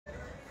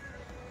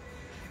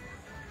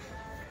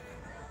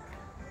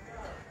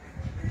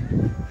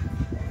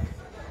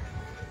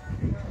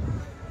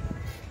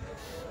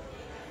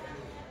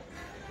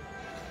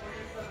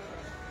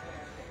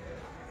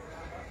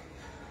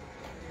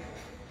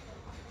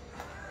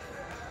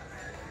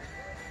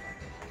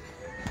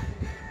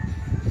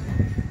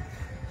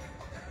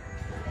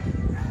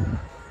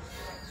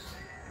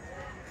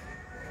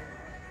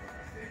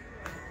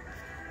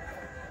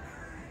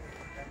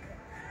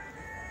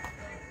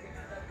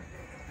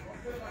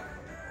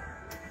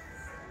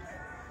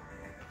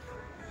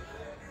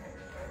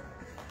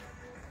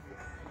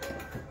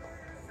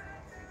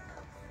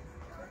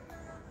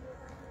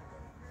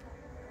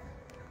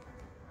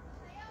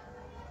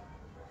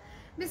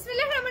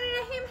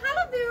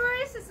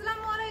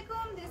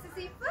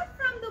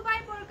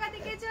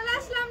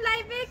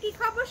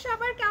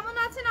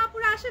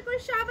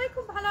সবাই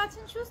খুব ভালো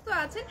আছেন, সুস্থ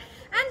আছেন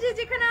এন্ড যে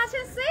যেখানে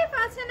আছেন সেফ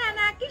আছেন। এন্ড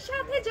একই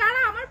সাথে যারা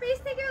আমার পেজ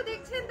থেকেও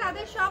দেখছেন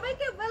তাদের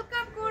সবাইকে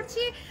ওয়েলকাম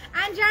করছি।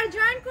 এন্ড যারা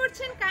জয়েন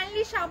করছেন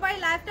কাইন্ডলি সবাই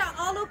লাইভটা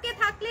অল ওকে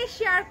থাকলে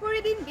শেয়ার করে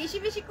দিন বেশি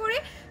বেশি করে।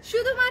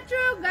 শুধুমাত্র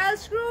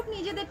গার্লস গ্রুপ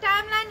নিজেদের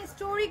টাইমলাইন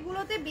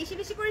স্টোরিগুলোতে বেশি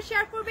বেশি করে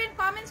শেয়ার করবেন,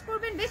 কমেন্টস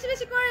করবেন, বেশি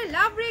বেশি করে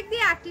লাভ রেক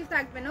দিয়ে অ্যাক্টিভ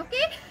থাকবেন।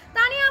 ওকে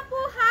তানিয়া আপু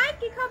হাই,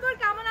 কি খবর,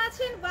 কেমন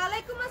আছেন?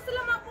 ওয়ালাইকুম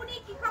আসসালাম আপনি,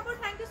 কি খবর?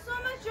 Thank you so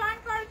much join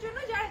করার জন্য।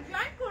 যারা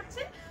জয়েন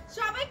করছেন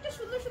সবাই একটু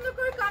সুন্দর সুন্দর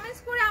করে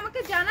কমেন্টস করে আমাকে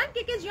জানান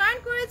কে কে জয়েন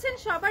করেছেন,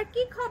 সবার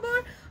কি খবর।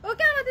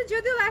 ওকে আমাদের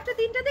যদিও লাইভটা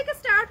 3টা থেকে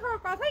স্টার্ট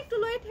হওয়ার কথা, একটু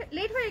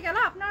লেট হয়ে গেল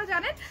আপনারা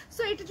জানেন,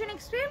 সো এটার জন্য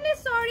এক্সট্রিমলি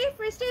সরি,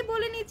 ফার্স্টেই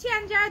বলে নিচ্ছি।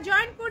 এন্ড যারা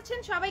জয়েন করছেন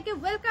সবাইকে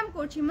ওয়েলকাম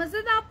করছি।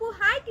 মজিদা আপু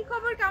হাই, কি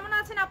খবর, কেমন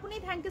আছেন আপনি?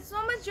 Thank you so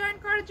much join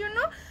করার জন্য।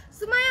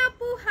 সুমাইয়া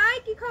আপু হাই,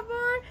 কি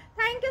খবর,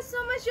 thank you so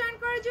much join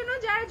করার জন্য।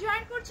 যারা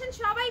জয়েন করছেন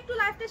সবাই একটু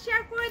লাইভটা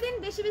শেয়ার করে দিন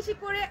বেশি বেশি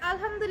করে।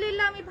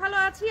 আলহামদুলিল্লাহ আমি ভালো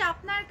আছি,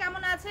 আপনার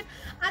কেমন আছেন?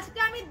 আজকে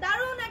আমি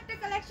দারুণ একটা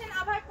কালেকশন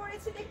আবার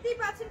করেছি, দেখতেই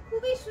পাচ্ছেন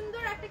খুবই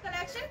সুন্দর একটা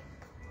কালেকশন,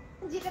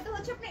 যেটাতে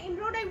হচ্ছে আপনার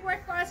এমব্রয়ডারি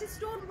ওয়ার্ক করা আছে,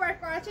 স্টোন ওয়ার্ক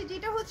করা আছে,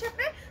 যেটা হচ্ছে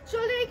আপনার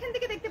শোল্ডার এখান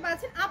থেকে দেখতে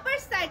পাচ্ছেন আপার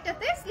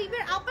সাইডটাতে,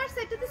 স্লিভের আপার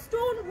সাইডটাতে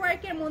স্টোন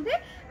ওয়ার্কের মধ্যে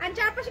এন্ড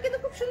চারপাশে কিন্তু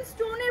খুব সুন্দর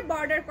স্টোনের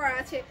বর্ডার করা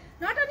আছে।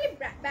 নট অনলি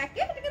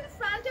ব্যাকে, এটা কিন্তু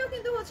ফ্রন্টেও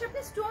কিন্তু হচ্ছে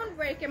আপনার স্টোন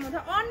ওয়ার্কের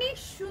মধ্যে অনেক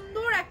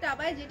সুন্দর একটা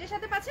আবায়া, যেটার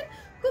সাথে পাচ্ছেন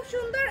খুব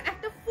সুন্দর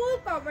একটা ফুল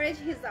কভারেজ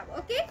হিজাব।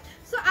 ওকে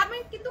সো আমি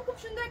কিন্তু খুব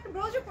সুন্দর একটা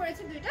ব্লাউজও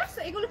করেছি দুইটা। সো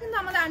এগুলো কিন্তু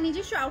আমাদের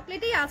নিজস্ব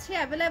আউটলেটেই আছে,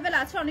 অ্যাভেলেবেল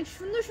আছে, অনেক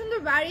সুন্দর সুন্দর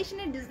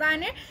ভ্যারিয়েশনের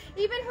ডিজাইনের,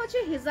 ইভেন হচ্ছে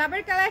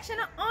হিজাবের কালেকশন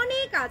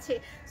অনেক আছে।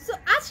 সো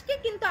আজকে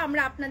কিন্তু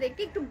আমরা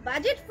আপনাদেরকে একটু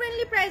বাজেট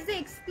ফ্রেন্ডলি প্রাইসে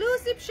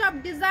এক্সক্লুসিভ সব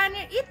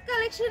ডিজাইনের ঈদ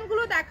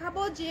কালেকশনগুলো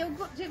দেখাবো,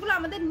 যেগুলো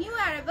আমাদের নিউ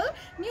অ্যারাইভাল,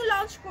 নিউ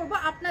লঞ্চ করব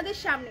আপনাদের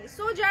সামনে।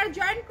 সো যারা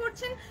জয়েন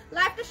করছেন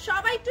লাইভটা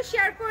সবাই একটু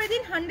শেয়ার করে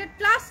দিন,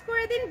 100+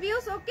 করে দিন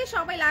ভিউজ। ওকে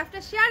সবাই লাইভটা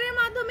শেয়ারের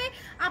মাধ্যমে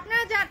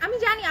আপনারা আমি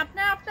জানি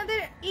আপনারা আপনাদের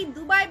এই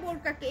দুবাই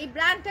বোরকাকে, এই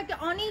ব্র্যান্ডটাকে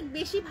অনেক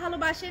বেশি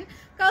ভালোবাসেন,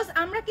 বিকজ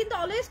আমরা কিন্তু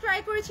অলওয়েজ ট্রাই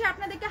করেছি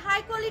আপনাদেরকে হাই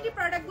কোয়ালিটি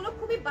প্রোডাক্টগুলো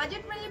খুবই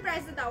বাজেট ফ্রেন্ডলি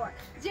প্রাইসে দেওয়ার,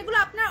 যেগুলো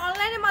আপনারা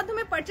অনলাইনের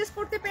মাধ্যমে পারচেস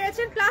করতে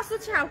পেরেছেন, প্লাস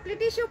হচ্ছে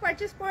আউটলেটে এসেও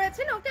পারচেস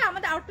করেছেন। ওকে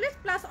আমাদের আউটলেট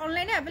প্লাস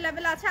অনলাইনে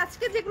অ্যাভেলেবেল আছে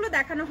আজকে যেগুলো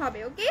দেখানো হবে।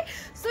 ওকে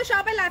সো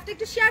সবাই লাইভটা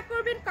একটু শেয়ার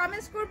করবেন,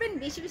 কমেন্টস করবেন,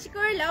 বেশি বেশি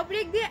করে লাভ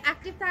রেক দিয়ে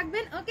অ্যাক্টিভ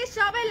থাকবেন। ওকে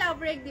সবাই লাভ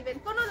রেক দিবেন,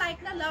 কোনো লাইক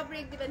না, লাভ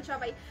রেক দিবেন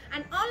সবাই।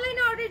 অ্যান্ড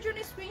অনলাইনে অর্ডারের জন্য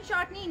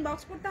স্ক্রিনশট নিয়ে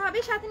ইনবক্স করতে হবে,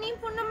 সাথে name,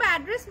 phone number,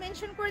 address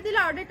mention করে দিলে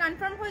অর্ডার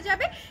কনফার্ম হয়ে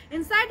যাবে।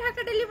 ইনসাইড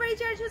ঢাকা ডেলিভারি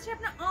চার্জ হচ্ছে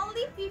আপনার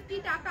অনলি 50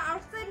 টাকা,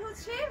 আউটসাইড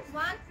হচ্ছে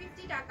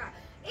 150 টাকা।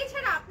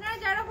 এছাড়া আপনারা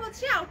যারা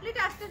হচ্ছে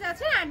আউটলেটে আসতে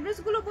যাচ্ছেন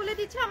অ্যাড্রেসগুলো বলে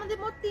দিচ্ছে, আমাদের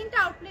মোট 3টা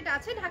আউটলেট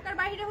আছে। ঢাকার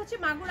বাইরে হচ্ছে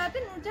মাগুরাতে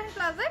নূরজাহান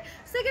প্লাজায়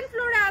 2nd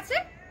ফ্লোরে আছে।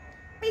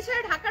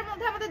 এছাড়া ঢাকার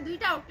মধ্যে আমাদের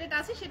 2টা আউটলেট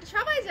আছে, সেটা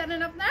সবাই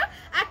জানেন আপনারা।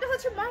 একটা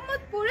হচ্ছে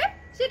মোহাম্মদপুরে,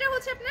 সেটা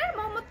হচ্ছে আপনার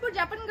মোহাম্মদপুর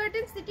জাপান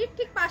গার্ডেন সিটির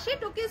ঠিক পাশে,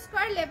 টোকিও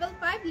স্কয়ার, লেভেল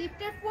 5,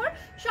 লিফটের 4,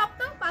 শপ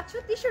নং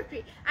 563।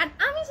 আর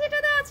আমি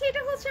যেটাতে আছি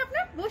এটা হচ্ছে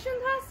আপনার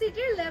বসুন্ধরা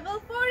সিটির লেভেল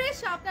 4 এ,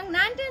 শপ নং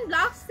 19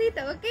 ব্লক সি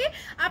তে। ওকে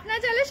আপনারা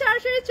চাইলে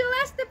সরাসরি চলে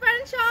আসতে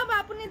পারেন। সব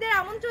আপনাদের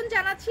আমন্ত্রণ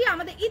জানাচ্ছি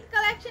আমাদের ঈদ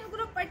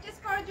কালেকশনগুলো পারচেস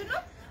করার জন্য,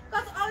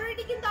 বিকজ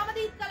অলরেডি কিন্তু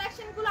আমাদের ঈদ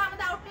কালেকশনগুলো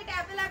আমাদের আউটলেটে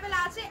অ্যাভেলেবেল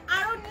আছে,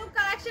 আরো নিউ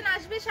কালেকশন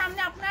আসবে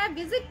সামনে, আপনারা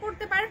ভিজিট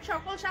করতে পারেন।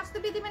 সকল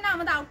স্বাস্থ্যবিধি মেনে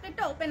আমাদের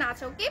আউটলেটটা ওপেন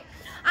আছে। ওকে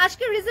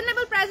আজকে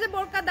রিজনেবল প্রাইসে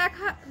বোরকা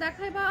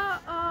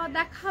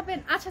দেখাবেন,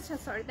 আচ্ছা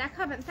সরি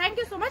দেখাবেন, থ্যাংক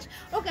ইউ সো মাচ।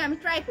 ওকে আমি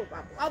ট্রাই করবো,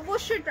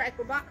 অবশ্যই ট্রাই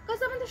করবো, বিকজ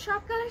আমাদের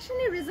সব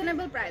কালেকশনই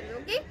রিজনেবল প্রাইস।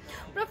 ওকে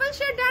প্রোফাইল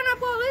শেয়ার ডান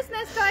আপু, always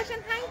nice collection,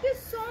 thank you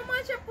so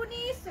much আপনি।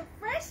 সো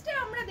ফার্স্টে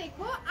আমরা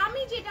দেখবো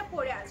আমি যেটা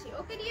পরে আছি।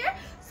 ওকে ডিয়ার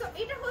সো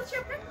এটা হচ্ছে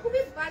আপনার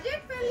খুবই বাজেট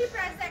ফ্রেন্ডলি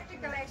প্রাইসে একটা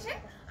কালেকশন,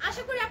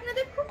 আশা করি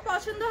আপনাদের খুব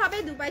পছন্দ হবে।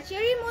 দুবাই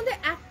চেরির মধ্যে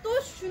এত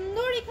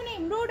সুন্দর এখানে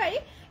এমব্রয়ডারি,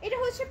 এটা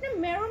হচ্ছে আপনার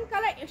মেরুন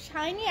কালার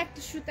শাইনি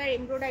একটা সুতার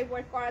এমব্রয়ডারি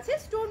ওয়ার্ক করা আছে,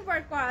 স্টোন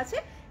ওয়ার্ক করা আছে,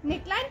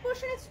 নেকলাইন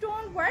পোর্শনে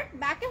স্টোন ওয়ার্ক,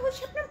 ব্যাকে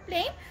হচ্ছে আপনার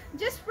প্লেন,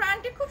 জাস্ট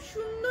ফ্রন্টে খুব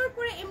সুন্দর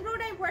করে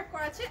এমব্রয়ডারি ওয়ার্ক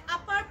করা আছে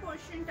আপার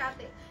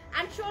পোর্শনটাতে,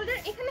 এন্ড শোল্ডার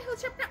এখানে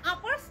হচ্ছে আপনার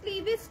আপার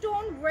স্লিভে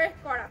স্টোন ওয়ার্ক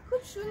করা,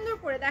 খুব সুন্দর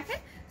করে দেখেন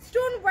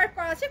স্টোন ওয়ার্ক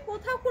করা আছে,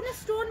 কোথাও কোনো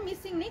স্টোন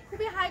মিসিং নেই,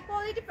 খুবই high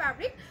quality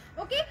fabric.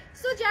 Okay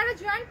so যারা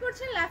জয়েন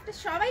করছেন লাইভটা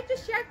সবাই একটু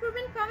শেয়ার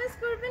করবেন, কমেন্টস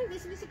করবেন,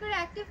 বেশি বেশি করে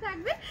অ্যাক্টিভ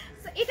থাকবেন।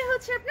 সো এটা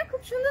হচ্ছে আপনার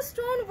খুব সুন্দর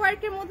স্টোন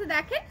ওয়ার্কের মধ্যে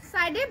দেখেন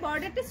সাইডে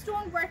বর্ডারটা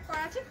স্টোন ওয়ার্ক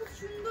করা আছে খুব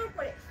সুন্দর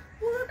করে,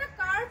 পুরোটা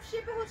কার্ভ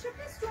শেপে হচ্ছে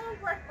আপনার স্টোন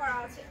ওয়ার্ক করা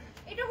আছে।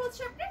 এটা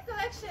হচ্ছে আপনার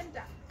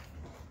কালেকশনটা,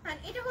 আর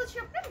এটা হচ্ছে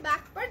আপনার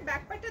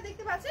ব্যাক পার্টটা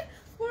দেখতে পাচ্ছেন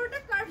পুরোটা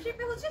কার্ভ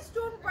শেপে হচ্ছে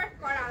স্টোন ওয়ার্ক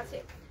করা আছে।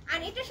 আর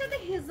এটার সাথে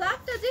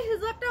হিজাবটা, যে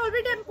হিজাবটা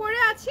অলরেডি আমি পরে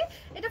আছি,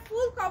 এটা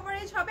ফুল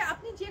কভারেজ হবে,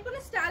 আপনি যে কোনো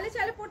স্টাইলে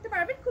চাইলে পড়তে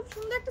পারবেন, খুব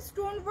সুন্দর একটা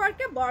স্টোন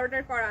ওয়ার্কে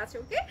বর্ডার করা আছে।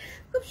 ওকে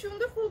খুব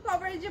সুন্দর ফুল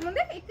কভারেজের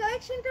মধ্যে এই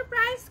কালেকশনটার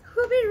প্রাইস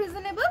খুবই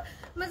রিজনেবল।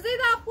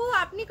 মজিদা আপু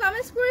আপনি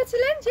কমেন্টস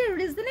করেছিলেন যে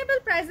রিজনেবল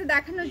প্রাইসে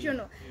দেখানোর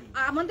জন্য,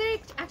 আমাদের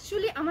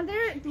অ্যাকচুয়ালি আমাদের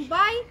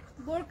দুবাই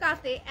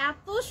বোরকাতে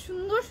এত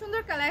সুন্দর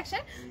সুন্দর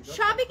কালেকশন,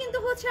 সবই কিন্তু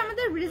হচ্ছে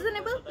আমাদের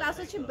রিজনেবল প্লাস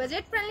হচ্ছে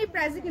বাজেট ফ্রেন্ডলি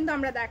প্রাইসে কিন্তু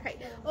আমরা দেখাই।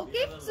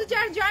 ওকে, সো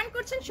যারা জয়েন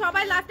করছেন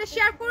সবাই লাইভটা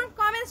শেয়ার করুন,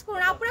 কমেন্টস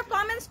করুন। আপনারা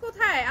কমেন্টস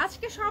কোথায়?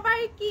 আজকে সবাই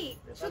কি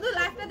শুধু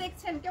লাইভটা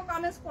দেখছেন, কেউ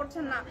কমেন্টস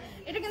করছেন না,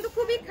 এটা কিন্তু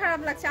খুবই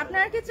খারাপ লাগছে।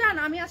 আপনারা কি চান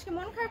আমি আজকে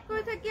মন খারাপ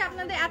করে থাকি?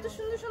 আপনাদের এত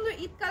সুন্দর সুন্দর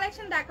ঈদ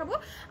কালেকশন দেখাবো,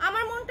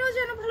 আমার মনটাও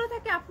যেন ভালো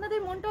থাকে, আপনাদের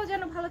মনটাও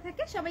যেন ভালো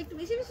থাকে। সবাই একটু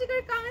বেশি বেশি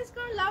করে কমেন্টস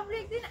করুন, লাভ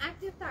রেখদিন,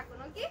 অ্যাক্টিভ থাকুন।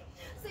 ওকে,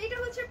 সো এটা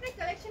হচ্ছে আপনার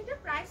কালেকশনটা।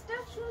 প্রাইসটা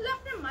শুনলে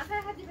আপনার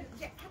মাথায় হাত দিবেন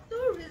যে এত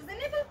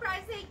রিজনেবল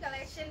প্রাইসে এই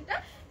কালেকশনটা,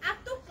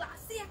 এত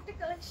ক্লাসি একটা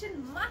কালেকশন,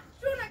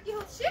 মাত্র নাকি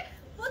হচ্ছে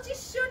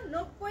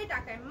 2590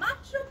 টাকায়,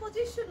 মাত্র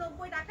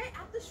 2590 টাকায়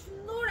এত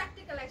সুন্দর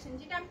একটা কালেকশন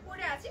যেটা আমি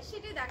পরে আছি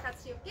সেটাই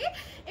দেখাচ্ছি। ওকে,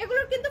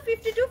 এগুলোর কিন্তু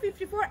 52,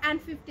 54 and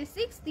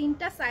 56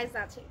 তিনটা সাইজ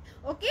আছে।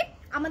 ওকে,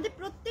 আমাদের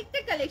প্রত্যেকটা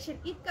কালেকশন,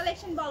 ঈদ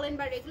কালেকশন বলেন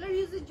বা রেগুলার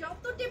ইউজে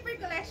যত টাইপের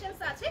কালেকশনস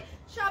আছে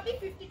সবই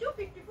 52,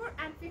 54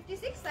 and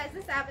 56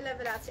 সাইজেস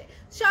অ্যাভেলেবল আছে।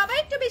 সবাই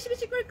একটু বেশি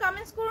বেশি করে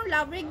কমেন্টস করুন,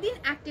 লাভ রেক দিন,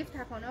 অ্যাক্টিভ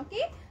থাকুন।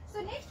 ওকে, সো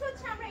নেক্সট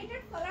হচ্ছে আমরা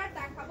এটার কালার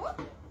দেখাবো,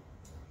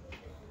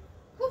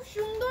 খুব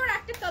সুন্দর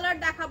একটা কালার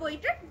দেখাবো,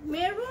 এটা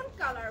মেরুন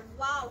কালার।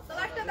 ওয়াও,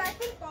 কালারটা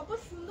দেখেন কত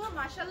সুন্দর,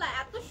 মাশাআল্লাহ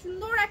এত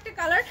সুন্দর একটা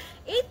কালার।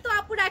 এই তো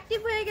আপুর অ্যাক্টিভ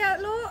হয়ে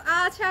গেল।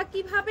 আচ্ছা,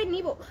 কিভাবে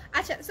নিব?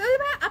 আচ্ছা সোহেল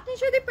ভাই, আপনি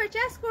যদি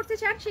পারচেজ করতে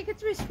চান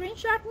সেক্ষেত্রে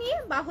স্ক্রিনশট নিয়ে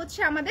বা হচ্ছে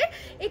আমাদের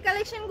এই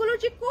কালেকশনগুলোর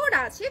যে কোড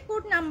আছে,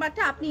 কোড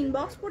নাম্বারটা আপনি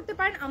ইনবক্স করতে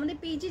পারেন। আমাদের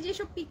পেজে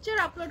যেসব পিকচার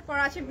আপলোড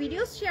করা আছে,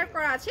 ভিডিওস শেয়ার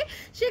করা আছে,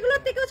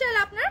 সেগুলোর থেকেও চাইলে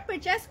আপনারা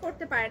পারচেজ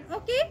করতে পারেন।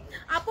 ওকে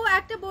আপু,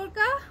 একটা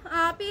বোরকা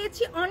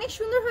পেয়েছি, অনেক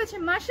সুন্দর হয়েছে,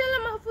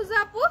 মাশাআল্লাহ মাহফুজা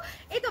আপু।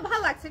 এই তো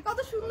ভালো লাগছে, কত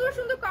সুন্দর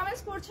সুন্দর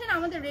কমেন্টস করছেন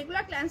আমাদের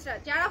রেগুলার ক্লায়েন্টসরা।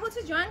 যারা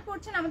হচ্ছে জয়েন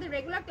করছেন আমাদের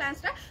রেগুলার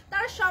ক্লায়েন্টসরা,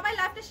 তারা সবাই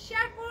লাইভটা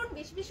শেয়ার করুন,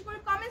 বেশি বেশি করে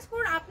কমেন্টস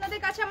করুন। আপনাদের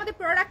কাছে আমাদের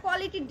প্রোডাক্ট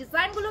কোয়ালিটি,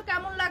 ডিজাইনগুলো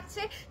কেমন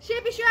লাগছে সে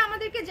বিষয়ে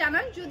আমাদেরকে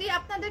জানান। যদি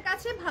আপনাদের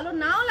কাছে ভালো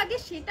নাও লাগে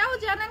সেটাও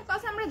জানান,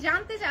 কজ আমরা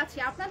জানতে চাচ্ছি,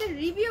 আপনাদের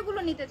রিভিউগুলো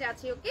নিতে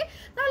চাচ্ছি। ওকে,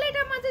 তাহলে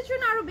এটা আমাদের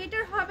জন্য আরো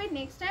বেটার হবে।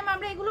 নেক্সট টাইম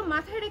আমরা এগুলো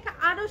মাথায় রেখে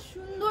আরো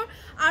সুন্দর,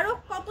 আরো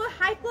কত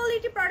হাই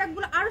কোয়ালিটি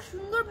প্রোডাক্টগুলো আরো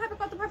সুন্দরভাবে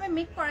কতভাবে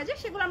মেক করা যায়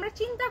সেগুলো আমরা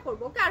চিন্তা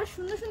করবো। ওকে, আরো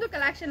সুন্দর সুন্দর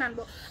কালেকশন আনবো।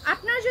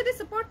 আপনারা যদি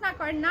সাপোর্ট না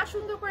করেন, না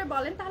সুন্দর করে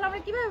বলেন, তাহলে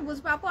আমরা কিভাবে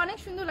বুঝবো? আপু অনেক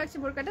সুন্দর লাগছে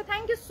বোরকাটা,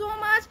 থ্যাংক ইউ সো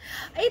মাচ।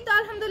 এই তো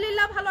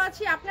আলহামদুলিল্লাহ ভালো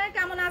আছি, আপনারা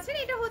কেমন আছেন?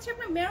 এটা হচ্ছে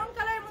আপনার মেরুন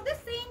কালারের মধ্যে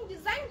সেম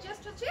ডিজাইন,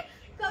 জাস্ট হচ্ছে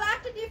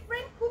কালারটা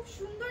ডিফারেন্ট, খুব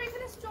সুন্দর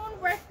এখানে স্টোন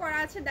ওয়ার্ক করা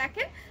আছে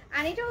দেখেন।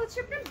 আর এটা হচ্ছে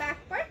আপনার back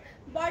part,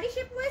 body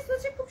shape wise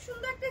হচ্ছে খুব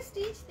সুন্দর একটা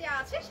স্টিচ দেওয়া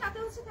আছে, সাথে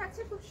হচ্ছে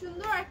থাকছে খুব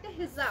সুন্দর একটা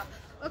হিজাব।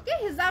 ওকে,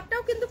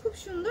 হিজাবটাও কিন্তু খুব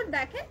সুন্দর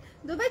দেখেন,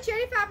 দুবাই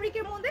চেরি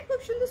ফ্যাব্রিকের মধ্যে খুব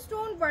সুন্দর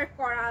স্টোন ওয়ার্ক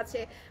করা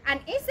আছে। এন্ড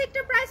এই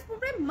সেটটার প্রাইস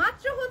পড়বে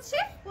মাত্র হচ্ছে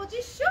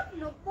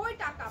 2590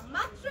 টাকা,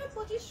 মাত্র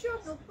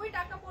 2590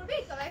 টাকা পড়বে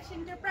এই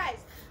কালেকশনটার প্রাইস।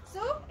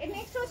 সো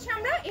নেক্সট হচ্ছে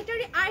আমরা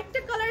এটারই আরেকটা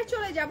কালারে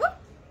চলে যাব,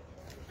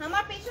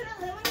 আমার পেছনে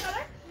লেমন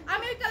কালার,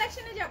 আমি ওই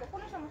কালেকশনে যাব,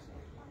 কোনো সমস্যা নেই।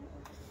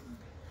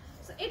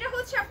 এটা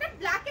হচ্ছে আপনার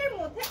ব্ল্যাক এর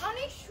মধ্যে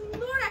অনেক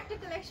সুন্দর একটা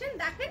কালেকশন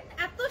দেখেন,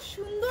 এত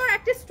সুন্দর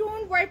একটা স্টোন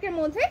ওয়ার্কের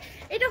মধ্যে।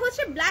 এটা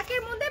হচ্ছে ব্ল্যাক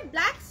এর মধ্যে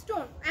black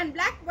stone and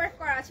black work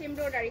করা আছে,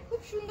 এমব্রয়ডারি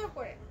খুব সুন্দর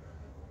করে।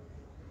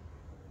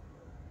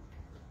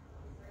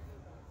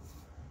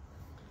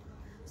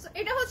 সো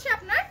এটা হচ্ছে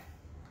আপনার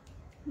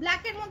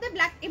ব্ল্যাক এর মধ্যে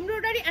black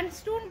embroidery and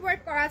stone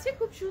work করা আছে,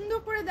 খুব সুন্দর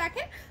করে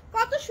দেখেন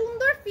কত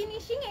সুন্দর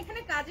ফিনিশিং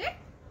এখানে কাজে।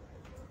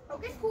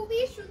 ওকে, খুবই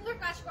সুন্দর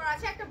কাজ করা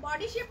আছে, একটা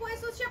বডি শেপ ওয়াইজ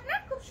হচ্ছে আপনার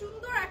খুব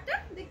সুন্দর একটা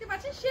দেখতে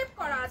পাচ্ছেন শেপ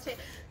করা আছে।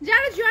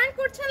 যারা জয়েন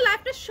করছেন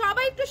লাইভটা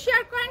সবাই একটু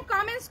শেয়ার করেন,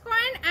 কমেন্টস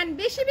করেন এন্ড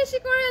বেশি বেশি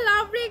করে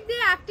লাভ রেক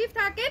দিয়ে অ্যাক্টিভ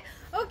থাকেন।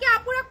 ওকে,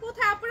 আপুরা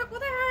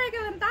কোথায় হারিয়ে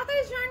গেলেন?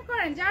 তাড়াতাড়ি জয়েন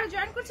করেন, যারা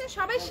জয়েন করছেন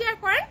সবাই শেয়ার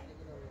করেন।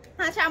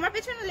 আচ্ছা, আমার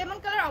পেছনে লেমন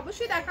কালার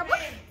অবশ্যই দেখাবো।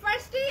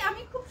 ফার্স্টেই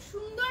আমি খুব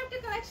সুন্দর একটা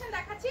কালেকশন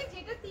দেখাচ্ছি,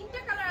 যেটা তিনটা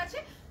কালার আছে।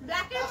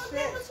 ব্ল্যাক এর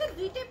মধ্যে হচ্ছে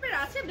দুই টাইপের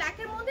আছে, ব্ল্যাক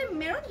এর মধ্যে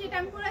মেরুন যেটা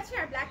আমি পরেছি,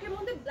 আর ব্ল্যাক এর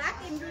মধ্যে ব্ল্যাক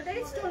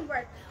এমব্রয়ডারি স্টোন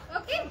ওয়ার্ক।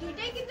 ওকে,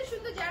 দুইটাই কিন্তু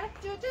সুন্দর। যারা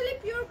টোটালি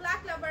পিওর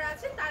ব্ল্যাক লাভার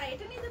আছেন তারা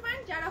এটা নিতে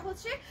পারেন, যারা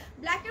হচ্ছে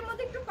ব্ল্যাক এর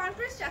মধ্যে একটু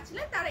কন্ট্রাস্ট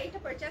চাচ্ছিলেন তারা এটা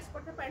পারচেজ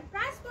করতে পারেন।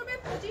 প্রাইস পড়বে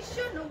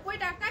 2590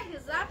 টাকা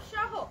হিজাব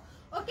সহ।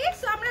 ওকে,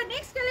 সো আমরা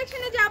নেক্সট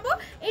কালেকশনে যাব,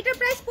 এটা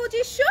প্রাইস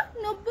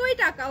 2590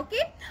 টাকা।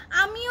 ওকে,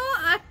 আমিও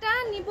একটা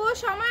নিব,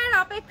 সময়ের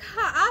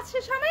অপেক্ষা আছে।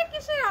 সময়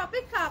কিসের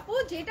অপেক্ষা আপু?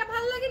 যেটা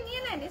ভালো লাগে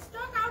নিয়ে নেন,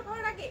 স্টক আউট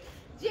হওয়ার আগে।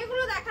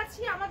 যেগুলো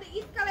দেখাচ্ছি আমাদের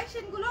ঈদ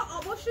কালেকশন গুলো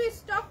অবশ্যই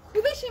স্টক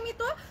খুবই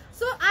সীমিত,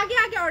 সো আগে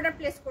অর্ডার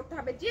প্লেস করতে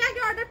হবে। যে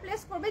আগে অর্ডার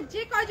প্লেস করবে,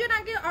 যে কয়জন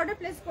আগে অর্ডার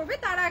প্লেস করবে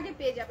তারা আগে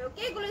পেয়ে যাবে।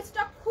 ওকে, এগুলো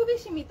স্টক খুবই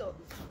সীমিত।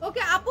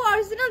 ওকে আপু,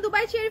 অরিজিনাল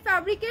দুবাই চেরি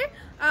ফ্যাব্রিকের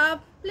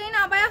প্লেন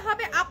আবায়া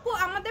হবে। আপু,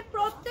 আমাদের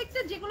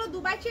প্রত্যেকটা যেগুলো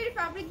দুবাই চেরি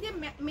ফ্যাব্রিক দিয়ে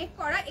মেক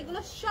করা, এগুলো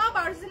সব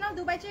original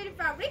Dubai cherry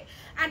fabric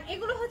and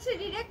এগুলো হচ্ছে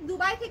ডিরেক্ট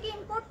দুবাই থেকে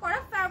ইম্পোর্ট করা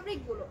ফ্যাব্রিক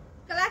গুলো,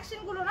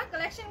 কালেকশন গুলো না।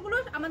 কালেকশন গুলো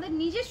আমাদের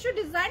নিজস্ব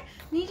ডিজাইন,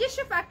 নিজস্ব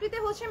ফ্যাক্টরিতে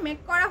হচ্ছে মেক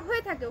করা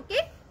হয়ে থাকে। ওকে,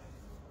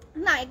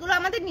 না এগুলো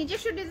আমাদের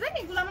নিজস্ব ডিজাইন,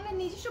 এগুলো আমাদের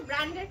নিজস্ব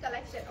ব্র্যান্ডের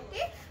কালেকশন।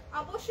 ওকে,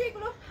 অবশ্যই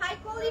এগুলো হাই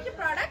কোয়ালিটি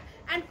প্রোডাক্ট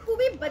এন্ড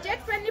খুবই বাজেট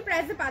ফ্রেন্ডলি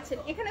প্রাইসে পাচ্ছেন।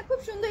 এখানে খুব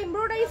সুন্দর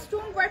এমব্রয়ডারি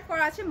স্টোন ওয়ার্ক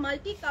করা আছে,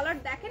 মাল্টি কালার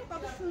দেখেন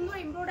কত সুন্দর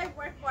এমব্রয়ডারি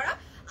ওয়ার্ক করা।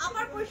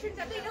 আপার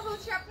পোরশনটাতে এটা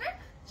হচ্ছে আপনার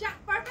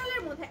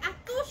পার্পলের মধ্যে,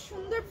 এত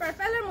সুন্দর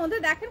পার্পলের মধ্যে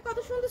দেখেন কত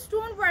সুন্দর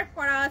স্টোন ওয়ার্ক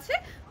করা আছে।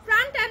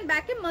 ফ্রন্ট অ্যান্ড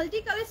ব্যাকে মাল্টি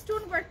কালার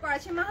স্টোন ওয়ার্ক করা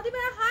আছে। মাহাদি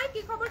ভাইয়া হাই,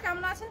 কি খবর,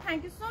 কেমন আছেন?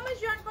 Thank you so much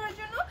join করার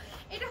জন্য।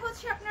 এটা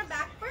হচ্ছে আপনার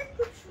ব্যাক পার্ট,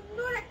 খুব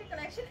সুন্দর একটা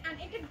কালেকশন অ্যান্ড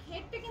এটার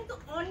ঘেরটা কিন্তু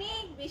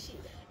অনেক বেশি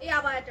এই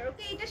আবায়াটার।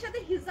 ওকে, এটার সাথে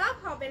হিজাব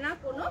হবে না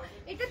কোনো।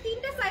 এটা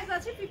তিনটা সাইজ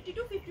আছে,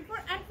 52, 54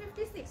 অ্যান্ড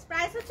 56।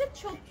 প্রাইস হচ্ছে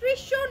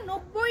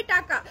 3690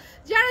 টাকা।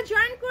 যারা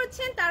জয়েন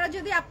করছেন তারা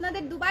যদি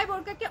আপনাদের দুবাই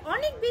বোরকাকে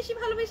অনেক বেশি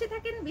ভালোবেসে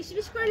থাকেন, বেশি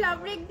বেশি করে লাভ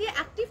রেক দিয়ে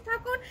অ্যাক্টিভ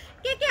থাকুন।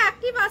 কে কে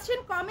অ্যাক্টিভ আছেন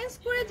কমেন্টস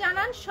করে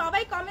জানান,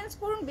 সবাই কমেন্টস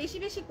করুন বেশি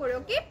বেশি করে।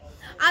 ওকে,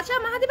 আচ্ছা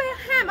মাহাদি ভাই,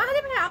 হ্যাঁ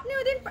মাহাদি ভাই আপনি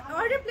ওই দিন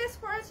অর্ডার প্লেস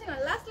করেছেন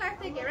লাস্ট লাইভ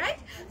থেকে, রাইট?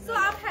 সো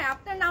হ্যাঁ,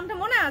 আপনার নামটা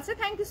মনে আছে,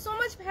 থ্যাংক ইউ সো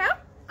মাচ ভাইয়া।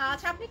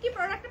 আচ্ছা, আপনি কি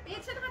প্রোডাক্টটা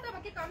পেয়েছেন হয়তো,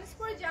 আমাকে কমেন্টস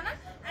করে জানান।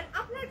 এন্ড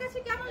আপনার কাছে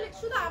কেমন লেগেছে,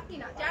 শুধু আপনি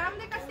না, যারা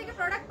আমাদের কাছ থেকে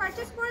প্রোডাক্ট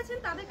পারচেজ করেছেন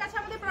তাদের কাছে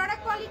আমাদের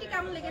প্রোডাক্ট কোয়ালিটি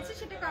কেমন লেগেছে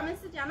সেটা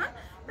কমেন্টসে জানান।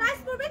 প্রাইস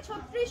পড়বে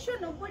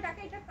 3690 টাকা।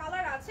 এটা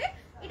কালার আছে,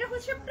 এটা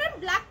হচ্ছে আপনার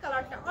ব্ল্যাক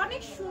কালারটা,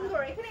 অনেক সুন্দর।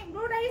 এখানে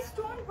এমব্রয়ডারি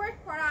স্টোন ওয়ার্ক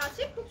করা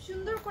আছে, খুব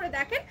সুন্দর করে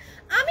দেখেন।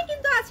 আমি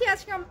কিন্তু আছি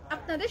আজকে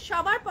আপনাদের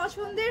সবার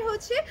পছন্দের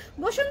হচ্ছে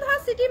বসুন্ধরা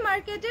সিটি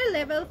মার্কেটের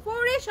লেভেল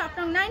 4 এ, শপ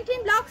নং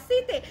 19 ব্লক সি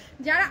তে।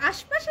 যারা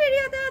আশপাশ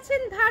এরিয়াতে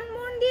আছেন,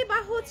 ধানমন্ডি বা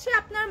হচ্ছে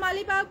আপনার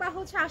মালিবাগ বা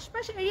হচ্ছে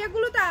আশপাশ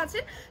এরিয়াগুলোতে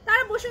আছেন,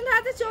 তারা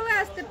বসুন্ধরাতে চলে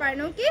আসতে পারেন।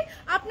 ওকে,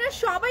 আপনারা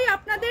সবাই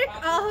আপনাদের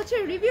হচ্ছে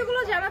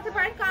রিভিউগুলো জানাতে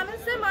পারেন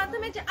কমেন্টসের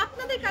মাধ্যমে যে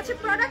আপনাদের কাছে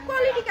প্রোডাক্ট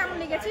কোয়ালিটি কেমন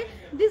লেগেছে,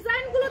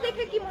 ডিজাইনগুলো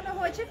দেখে কি মনে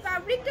হয়েছে,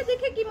 ফ্যাব্রিকটা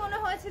দেখে কি মনে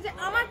হয়েছে যে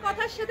আমার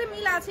কথার সাথে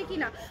মিল আছে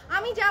কিনা,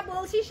 আমি যা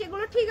বলছি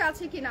সেগুলো ঠিক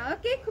আছে কিনা।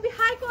 ওকে, খুবই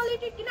হাই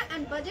কোয়ালিটির কিনা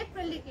এন্ড বাজেট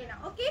ফ্রেন্ডলি কিনা।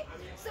 ওকে,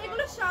 সো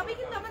এগুলো সবই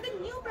কিন্তু আমাদের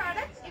নিউ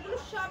প্রোডাক্ট, এগুলো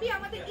সবই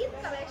আমাদের ঈদ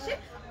কালেকশন,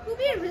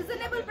 খুবই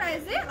রিজনেবল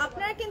প্রাইসে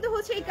আপনারা কিন্তু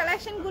হচ্ছে এই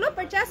কালেকশনগুলো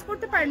পারচেজ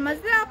করতে পারেন।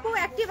 মাজদা আপু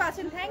অ্যাক্টিভ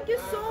আছেন, thank you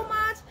so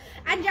much.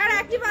 And যারা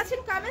অ্যাক্টিভ আছেন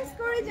কমেন্টস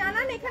করে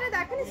জানান। এখানে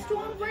দেখেন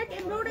স্টোন ওয়ার্ক,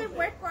 এমব্রয়ডারি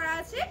ওয়ার্ক করা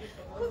আছে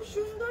খুব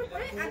সুন্দর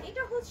করে। এন্ড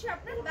এটা হচ্ছে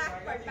আপনার ব্যাক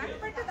পার্ট, ব্যাক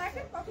পার্টটা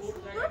দেখেন কত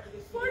সুন্দর,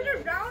 ফোল্ডার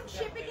রাউন্ড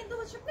শেপে কিন্তু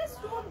হচ্ছে আপনার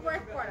স্টোন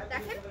ওয়ার্ক করা,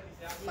 দেখেন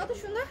কত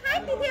সুন্দর। হাই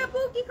তিথি আপু,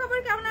 কি খবর,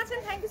 কেমন আছেন?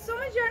 Thank you so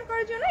much join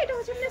করার জন্য। এটা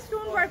হচ্ছে আপনার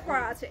স্টোন ওয়ার্ক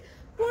করা আছে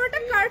পুরোটা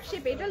কার্ভ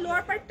শেপে। এটা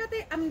লোয়ার পার্টটাতে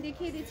আমি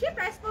দেখিয়ে দিচ্ছি।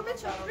 প্রাইস পড়বে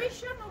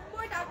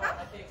 3690 টাকা।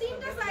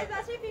 তিনটা সাইজ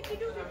আছে,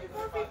 52,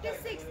 54,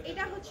 56।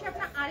 এটা হচ্ছে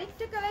আপনার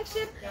আরেকটা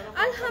কালেকশন।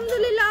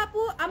 আলহামদুলিল্লাহ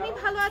আপু, আমি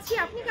ভালো আছি,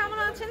 আপনি কেমন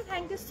আছেন?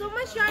 Thank you so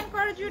much join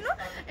করার জন্য।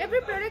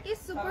 Every product is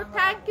super,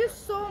 thank you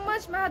so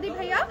much মাহাদি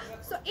ভাইয়া।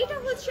 সো এটা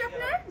হচ্ছে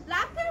আপনার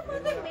ব্ল্যাকের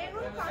মধ্যে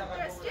মেরুন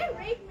কন্ট্রাস্টে,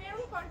 রেড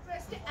মেরুন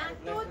কন্ট্রাস্টে,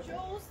 এত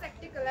জোস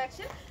একটা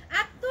কালেকশন।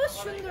 এত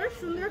সুন্দর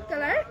সুন্দর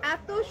কালার,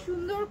 এত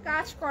সুন্দর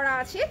কাজ করা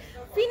আছে।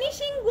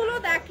 ফিনিশিং গুলো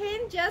দেখেন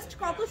জাস্ট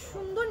কত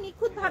সুন্দর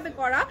নিখুঁত ভাবে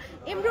করা।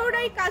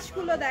 এমব্রয়ডারি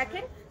কাজগুলো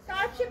দেখেন,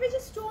 কার্ভ শেপে যে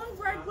স্টোন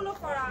ওয়ার্ক গুলো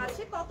করা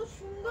আছে, কত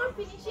সুন্দর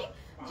ফিনিশিং।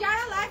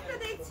 যারা লাইভটা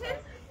দেখছেন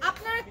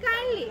আপনারা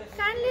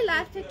কাইন্ডলি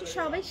লাইভটা একটু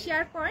সবাই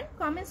শেয়ার করেন,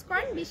 কমেন্টস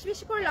করেন, বেশি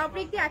বেশি করে লাভ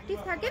রেক দিয়ে অ্যাক্টিভ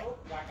থাকেন।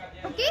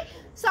 ওকে,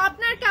 সো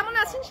আপনারা কেমন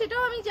আছেন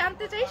সেটাও আমি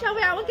জানতে চাই।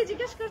 সবাই আমাকে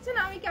জিজ্ঞেস করছেন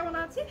আমি কেমন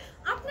আছি,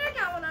 আপনারা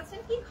কেমন আছেন,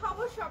 কি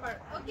খবর সবার।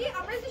 ওকে,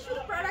 আমরা যে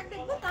শুধু প্রোডাক্ট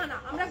দেখবো তা না,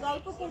 আমরা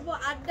গল্প করব,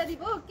 আড্ডা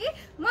দিব। ওকে,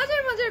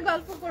 মজার মজার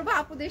গল্প করব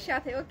আপুদের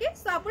সাথে। ওকে,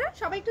 সো আপনারা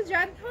সবাই একটু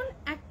জয়েন হন,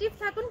 অ্যাক্টিভ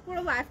থাকুন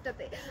পুরো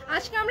লাইভটাতে।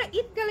 আজকে আমরা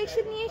ঈদ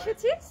কালেকশন নিয়ে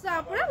এসেছি, সো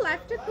আপনারা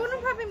লাইভটা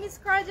কোনোভাবে মিস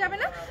করা যাবে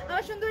না।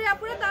 আমার সুন্দরী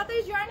আপুরা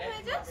তাড়াতাড়ি জয়েন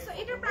হয়ে যান। সো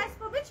এটার প্রাইস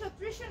পড়বে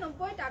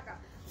 3690 টাকা।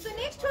 সো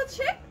নেক্সট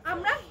হচ্ছে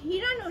আমরা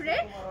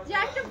হিরানুরের যে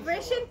একটা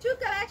ভার্সন 2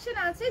 কালেকশন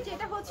আছে,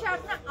 যেটা হচ্ছে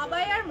আপনার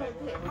আবায়ার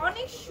মধ্যে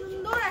অনেক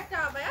সুন্দর একটা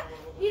আবায়া।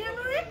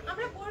 হিরানুরের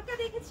আমরা বোরকা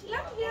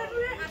দেখেছিলাম,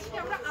 হিরানুরের আজকে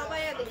আমরা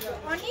আবায়া দেখবো।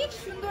 অনেক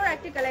সুন্দর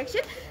একটা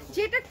কালেকশন,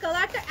 যেটা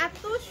কালারটা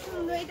এত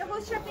সুন্দর। এটা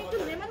হচ্ছে আপনি একটু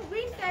লেমন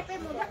গ্রিন টাইপের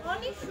মধ্যে,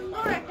 অনেক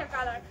সুন্দর একটা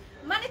কালার,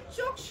 মানে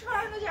চোখ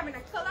সরানো যাবে না।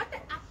 কালারটা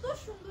এত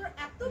সুন্দর,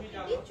 এত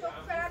প্রিটি, চোখ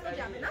ফেরানো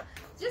যাবে না।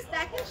 জাস্ট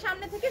দেখেন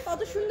সামনে থেকে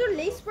কত সুন্দর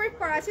লেস ওয়ার্ক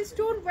করা আছে,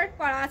 স্টোন ওয়ার্ক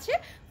করা আছে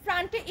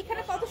ফ্রন্টে।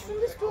 এখানে কত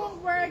সুন্দর স্টোন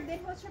ওয়ার্ক,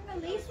 দেন হচ্ছে আপনার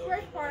লেস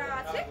ওয়ার্ক করা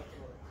আছে,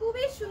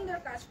 খুবই সুন্দর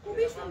কাজ,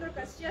 খুবই সুন্দর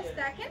কাজ। জাস্ট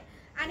দেখেন।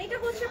 আর এটা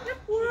হচ্ছে আপনার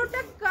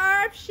পুরোটা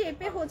কার্ভ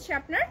শেপে হচ্ছে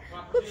আপনার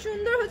খুব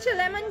সুন্দর হচ্ছে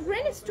লেমন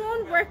গ্রিন স্টোন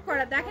ওয়ার্ক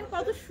করা, দেখেন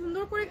কত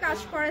সুন্দর করে কাজ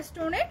করা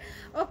স্টোনের।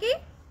 ওকে,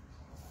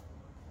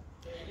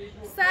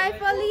 সাইফ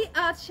আলী,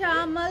 আচ্ছা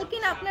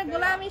মালকিন আপনার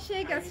গোলাম এসে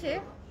গেছে,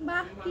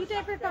 বাহ কি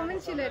টাইপের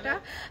কমেন্ট ছিল এটা।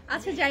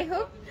 আচ্ছা যাই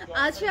হোক,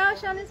 আচ্ছা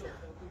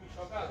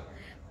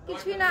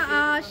কিছুই না।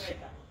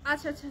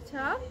 আচ্ছা আচ্ছা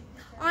আচ্ছা,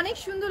 অনেক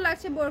সুন্দর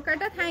লাগছে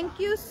বোরকাটা, থ্যাংক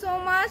ইউ সো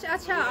মাচ।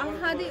 আচ্ছা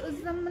হাদি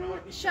উজ্জামান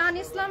শান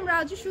ইসলাম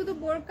রাজু, শুধু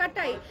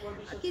বোরকাটাই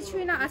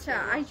কিছুই না। আচ্ছা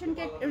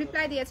আরেকজনকে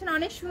রিপ্লাই দিয়েছেন,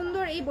 অনেক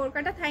সুন্দর এই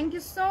বোরকাটা, থ্যাংক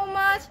ইউ সো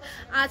মাচ।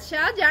 আচ্ছা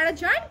যারা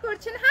জয়েন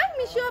করছেন, হাই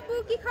মিশু আপু,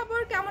 কি খবর,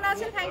 কেমন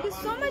আছেন? Thank you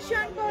so much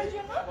join করার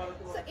জন্য।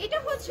 সো এটা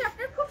হচ্ছে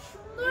আপনার খুব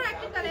সুন্দর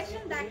একটা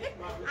কালেকশন দেখেন।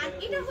 আর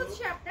এটা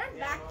হচ্ছে আপনার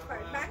ব্যাক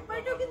পার্ট, ব্যাক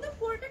পার্টও কিন্তু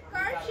পুরোটা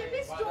কার্ভ হার্ট শেপে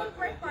স্টোন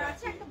ওয়ার্ক করা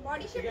আছে, একটা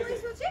বডি শেপ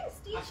রয়েছে হচ্ছে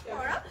স্টিচ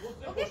করা।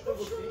 ওকে, খুব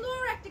সুন্দর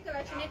একটা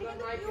কালেকশন। এটা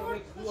কিন্তু পিওর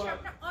হচ্ছে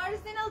আপনার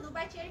অরিজিনাল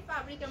দুবাই চেরি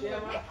ফ্যাব্রিকের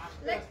মধ্যে।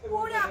 লাইক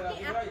পরে আপনি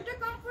এতটা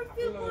কমফর্ট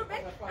ফিল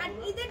করবেন। এন্ড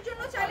ঈদের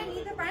জন্য চাইলে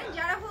নিতে পারেন।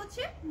 যারা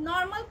হচ্ছে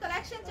নরমাল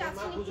কালেকশন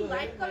চাচ্ছেন একটু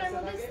লাইট কালার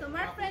মধ্যে,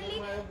 সামার ফ্রেন্ডলি,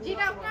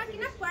 যেটা আপনার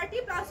কিনা পার্টি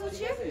প্লাস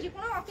হচ্ছে যে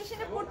কোনো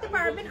অকেশনে পড়তে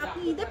পারবেন,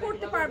 আপনি ঈদে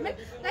পড়তে পারবেন।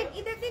 লাইক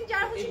ঈদের দিন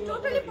যারা হচ্ছে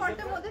টোটালি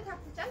পর্দার মধ্যে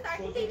থাকতে চান তারা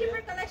কিন্তু এই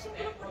টাইপের কালেকশন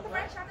গুলো করতে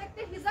পারেন। সাথে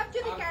একটা হিজাব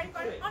যদি ক্যারি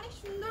করেন অনেক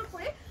সুন্দর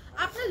করে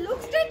আপনার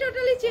লুকসটাই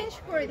টোটালি চেঞ্জ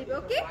করে দিবে।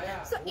 ওকে,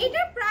 সো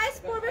এটার প্রাইস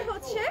পড়বে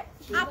হচ্ছে,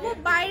 আপু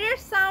বাইরের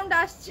সাউন্ড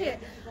আসছে,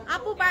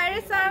 আপু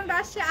বাইরের সাউন্ড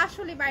আসছে,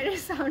 আসলে বাইরের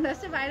সাউন্ড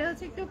আসছে, বাইরে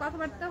হচ্ছে একটু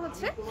কথাবার্তা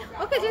হচ্ছে।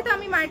 ওকে, যেহেতু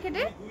আমি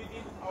মার্কেটে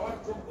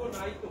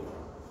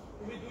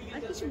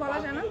আর কিছু বলা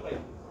যায় না।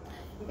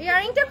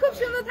 ইয়ারিংটা খুব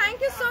সুন্দর, thank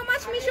you so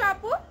much Mishu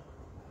আপু।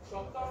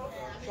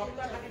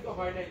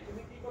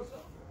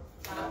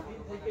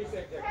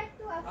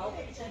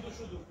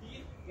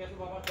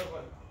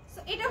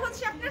 এটা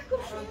হচ্ছে আপনার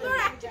খুব সুন্দর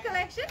একটা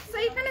কালেকশন। সো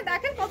এখানে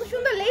দেখেন কত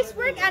সুন্দর less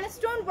work and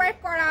stone work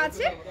করা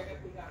আছে।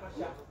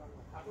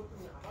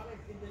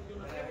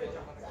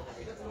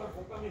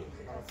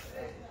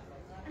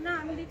 না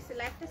আমি দেখছি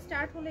লাইভটা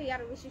স্টার্ট হলে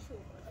আরো বেশি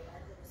শুরু।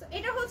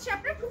 এটা হচ্ছে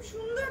আপনার খুব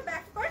সুন্দর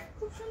ব্যাক পার্ট,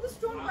 খুব সুন্দর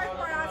স্টোন ওয়ার্ক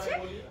করা আছে।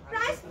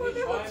 প্রাইস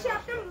পড়বে হচ্ছে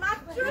আপনার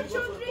মাত্র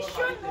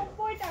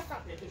 3490 টাকা।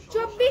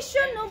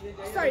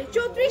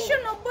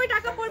 3490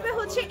 টাকা পড়বে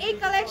হচ্ছে এই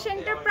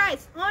কালেকশনটার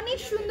প্রাইস। অনেক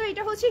সুন্দর,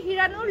 এটা হচ্ছে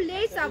হিরানোর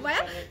লেস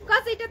আবায়া,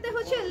 কাজ এটাতে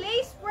হচ্ছে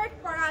লেস ওয়ার্ক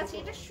করা আছে।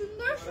 এটা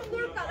সুন্দর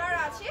সুন্দর কালার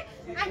আছে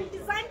এন্ড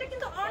ডিজাইনটা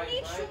কিন্তু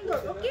অনেক সুন্দর।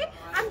 ওকে,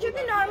 আমি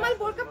যদি নরমাল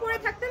বোরকা পরে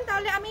থাকতেন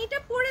তাহলে আমি এটা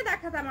পরে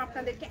দেখাতাম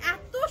আপনাদেরকে।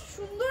 এত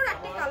সুন্দর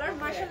একটা কালার,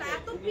 মাশাআল্লাহ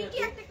এত প্রিটি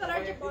একটা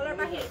কালার যে বলার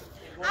বাহিরে।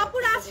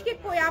 আপুর আজকে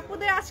কই,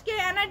 আপুদের আজকে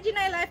এনার্জি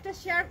নাই লাইভটা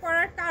শেয়ার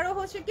করার। কারো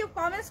হচ্ছে কেউ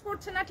কমেন্টস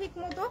করছে না ঠিক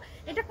মতো,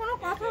 এটা কোনো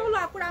কথা হলো?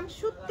 আপুর আমি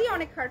সত্যি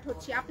অনেক হার্ট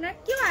হচ্ছি, আপনারা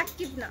কেউ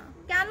অ্যাক্টিভ না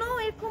কেন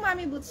এরকম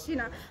আমি বুঝছি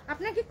না।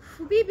 আপনাকে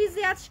খুবই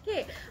বিজি আজকে।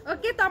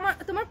 ওকে,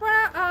 তোমার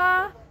পড়া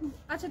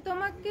আচ্ছা,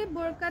 তোমাকে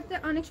বোরকাতে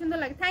অনেক সুন্দর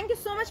লাগে, thank you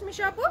so much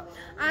Mishu আপু।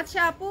 আচ্ছা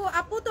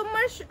আপু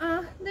তোমার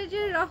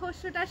যে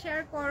রহস্যটা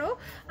শেয়ার করো।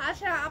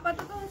 আচ্ছা,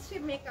 আপাতত হচ্ছে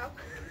মেকআপ,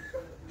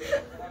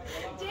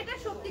 যেটা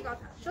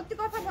সত্যি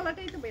কথা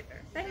বলাটাই তো বেটার,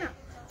 তাই না?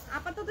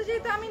 আপাতত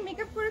যেহেতু আমি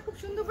মেকআপ করে খুব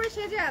সুন্দর করে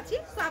সেজে আছি,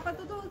 সো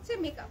আপাতত হচ্ছে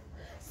মেকআপ।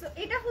 সো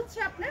এটা হচ্ছে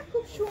আপনার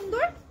খুব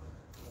সুন্দর,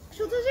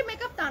 শুধু যে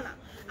মেকআপ তা না,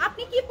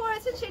 আপনি কি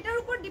পরেছেন সেটার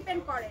উপর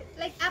ডিপেন্ড করে।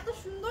 লাইক এত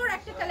সুন্দর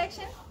একটা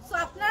কালেকশন, সো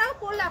আপনারাও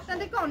পরলে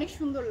আপনাদেরকে অনেক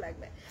সুন্দর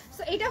লাগবে।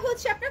 সো এটা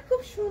হচ্ছে আপনার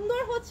খুব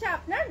সুন্দর হচ্ছে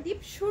আপনার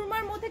ডিপ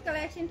সুরমার মধ্যে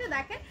কালেকশনটা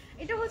দেখেন।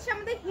 এটা হচ্ছে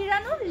আমাদের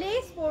হিরানোর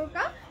লেস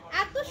বোরকা,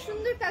 এত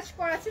সুন্দর কাজ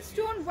করা আছে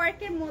স্টোন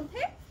ওয়ার্কের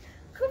মধ্যে,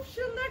 খুব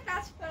সুন্দর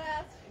কাজ করা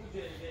আছে।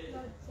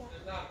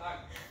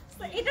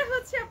 এটা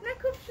হচ্ছে আপনার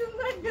খুব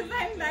সুন্দর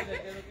ডিজাইন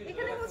দেখেন।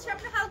 এখানে হচ্ছে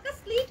আপনার হালকা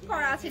স্লিট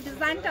করা আছে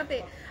ডিজাইনটাতে।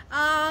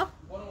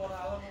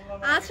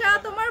 আচ্ছা,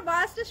 তোমার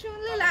ভয়েসটা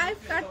শুনলে লাইভ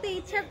কাটতে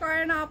ইচ্ছা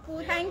করে না আপু,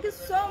 থ্যাংক ইউ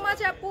সো মাচ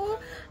আপু।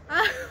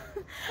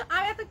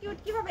 আমি এত কিউট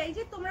কিভাবে, এই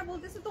যে তোমরা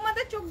বলতেছো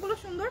তোমাদের চোখগুলো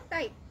সুন্দর,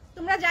 তাই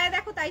তোমরা যাই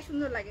দেখো তাই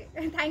সুন্দর লাগে।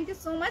 থ্যাংক ইউ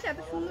সো মাচ এত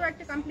সুন্দর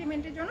একটা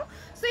কমপ্লিমেন্টের জন্য।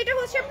 সো এটা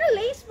হচ্ছে আপনার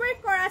লেস ওয়ার্ক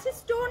করা আছে,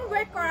 স্টোন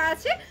ওয়ার্ক করা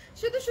আছে।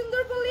 শুধু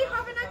সুন্দর বললেই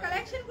হবে না,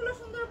 কালেকশন গুলো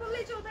সুন্দর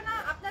বললেই চলবে না,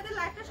 আপনাদের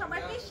লাইফটা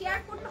সবাইকে শেয়ার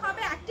করতে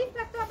হবে, অ্যাক্টিভ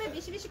থাকতে হবে,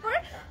 বেশি বেশি করে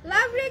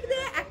লাভ রেক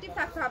দিয়ে অ্যাক্টিভ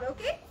থাকতে হবে।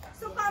 ওকে,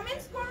 সো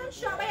কমেন্টস করুন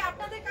সবাই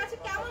আপনাদের কাছে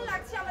কেমন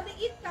লাগছে আমাদের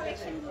ঈদ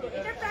কালেকশন গুলো।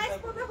 এটার প্রাইস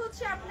পড়বে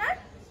হচ্ছে আপনার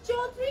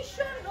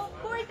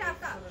 3490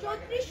 টাকা।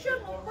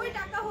 3490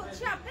 টাকা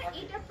হচ্ছে আপনার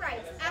এটার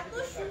প্রাইস। এত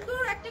সুন্দর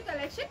একটা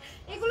কালেকশন।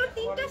 এগুলো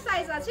তিনটা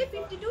সাইজ আছে,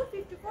 52,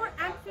 54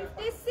 এন্ড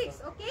 56।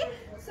 ওকে,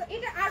 সো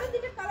এটা আরো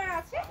দুটো কালার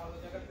আছে,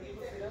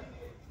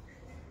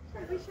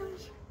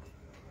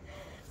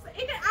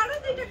 এটা আরো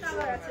দুটো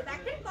কালার আছে,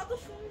 দেখেন কত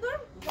সুন্দর।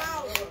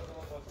 ওয়াও,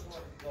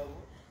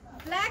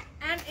 ব্ল্যাক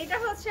এন্ড এটা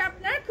হচ্ছে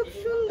আপনার খুব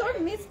সুন্দর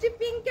মিষ্টি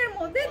পিঙ্কের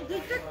মধ্যে,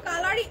 দুটো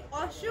কালারই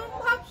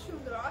অসম্ভব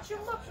সুন্দর,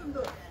 অসম্ভব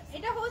সুন্দর।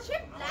 এটা হচ্ছে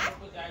ব্ল্যাক,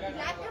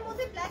 ব্ল্যাকের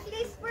মধ্যে ব্ল্যাক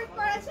লেস ওয়ার্ক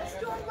করা আছে,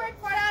 স্টোন ওয়ার্ক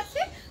করা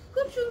আছে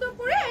খুব সুন্দর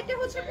করে। এটা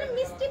হচ্ছে আপনার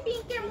মিষ্টি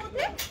পিঙ্কের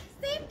মধ্যে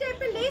সেম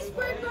টাইপের লেস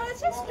ওয়ার্ক করা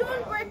আছে, স্টোন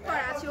ওয়ার্ক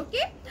করা আছে।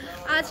 ওকে,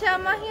 আচ্ছা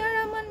মাহিয়া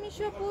রহমান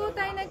মিশু আপু,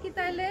 তাই নাকি?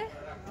 তাইলে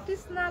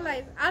কৃষ্ণা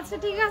লাইভ, আচ্ছা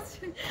ঠিক আছে।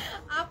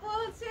 আপু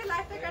হচ্ছে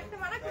লাইভটা কাটতে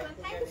মানা করলাম,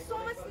 থ্যাংক ইউ সো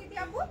মাচ স্মৃতি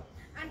আপু।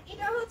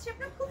 এটা হচ্ছে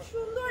আপনার খুব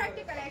সুন্দর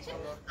একটা কালেকশন।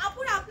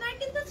 আপুর আপনারা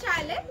কিন্তু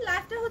চাইলে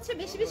লাইভটা হচ্ছে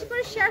বেশি বেশি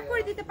করে শেয়ার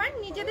করে দিতে পারেন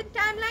নিজেদের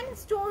টাইমলাইন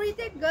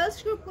স্টোরিতে, গার্লস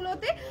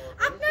গ্রুপগুলোতে।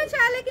 আপনারা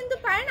চাইলে কিন্তু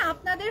পারেন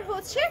আপনাদের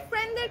হচ্ছে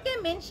ফ্রেন্ডদেরকে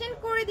মেনশন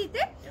করে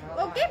দিতে।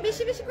 ওকে,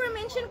 বেশি বেশি করে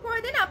মেনশন করে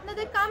দেন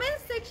আপনাদের কমেন্ট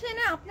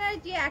সেকশনে। আপনারা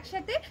যে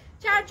একসাথে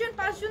 4 জন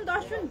 5 জন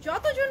 10 জন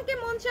যতজনকে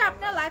মন চায়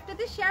আপনার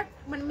লাইভটাতে শেয়ার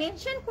মানে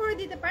মেনশন করে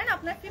দিতে পারেন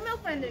আপনার ফিমেল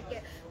ফ্রেন্ডদেরকে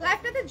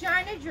লাইভটাতে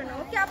জয়েনের জন্য।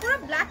 ওকে, আপুরা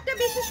ব্ল্যাকটা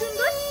বেশি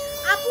সুন্দর।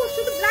 আপু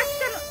শুধু ব্ল্যাক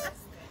কেন?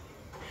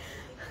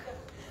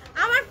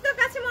 আমার তো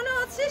কাছে মনে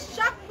হচ্ছে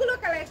সবগুলো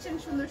কালেকশন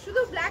সুন্দর,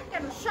 শুধু ব্ল্যাক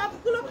কেন,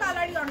 সবগুলো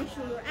কালারই অনেক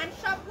সুন্দর এন্ড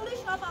সবগুলোই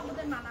সব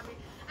আমাদের মানাবে।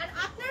 এন্ড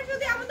আপনারা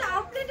যদি আমাদের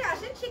আউটলেটে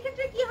আসেন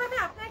সেক্ষেত্রে কি হবে,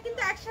 আপনারা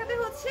কিন্তু একসাথে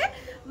হচ্ছে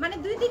মানে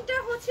 2-3টা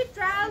হচ্ছে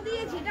ট্রায়াল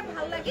দিয়ে যেটা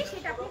ভালো লাগে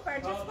সেটা আপনি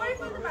পারচেজ করে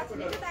ফেলতে পারছেন।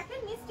 এটা দেখেন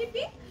মিষ্টি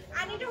পিঙ্ক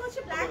এন্ড এটা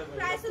হচ্ছে ব্ল্যাক,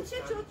 প্রাইস হচ্ছে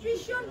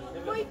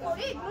 3490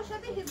 করে। এগুলোর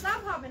সাথে হিজাব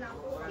হবে না,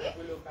 ওকে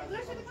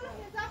এগুলোর সাথে কোনো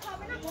হিজাব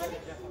হবে না।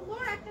 অনেক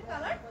সুন্দর একটা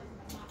কালার।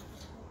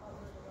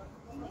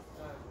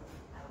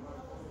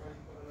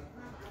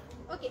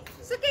 ওকে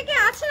সো কে কে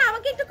আছেন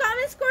আমাকে একটু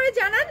কমেন্টস করে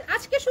জানান।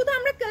 আজকে শুধু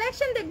আমরা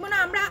কালেকশন দেখবো না,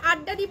 আমরা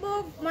আড্ডা দিব,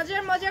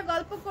 মজার মজার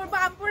গল্প করব,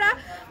 আপুরা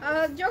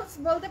জোকস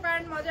বলতে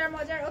পারেন মজার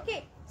মজার। ওকে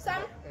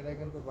সাম এটা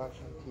কিন্তু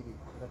ভার্সন 3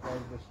 এটা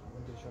প্রাইস বেশি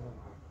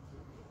 2990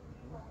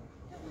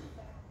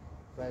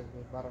 প্রাইস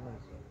বাড়ানো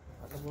হয়েছে।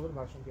 আচ্ছা বলুন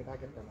ভার্সন কি এটা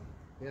কেন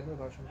এটা তো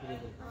ভার্সন 3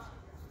 বলতে।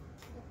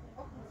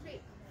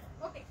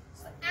 ওকে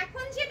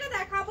এখন যেটা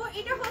দেখাবো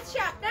এটা হচ্ছে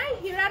আপনার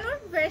হিরানোর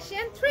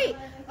ভার্সন 3।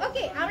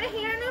 ওকে আমরা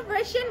হিরানোর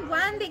ভার্সন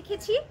 1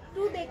 দেখেছি,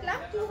 2 দেখলাম।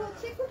 2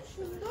 হচ্ছে খুব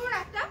সুন্দর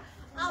একটা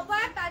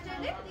আবার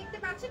প্যাটার্নে দেখতে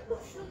পাচ্ছেন,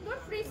 খুব সুন্দর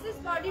ফ্রি সাইজ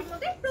বডির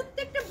মধ্যে,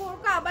 প্রত্যেকটা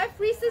বোরকা আবার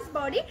ফ্রি সাইজ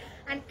বডি।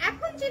 এন্ড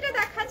এখন যেটা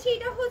দেখাচ্ছি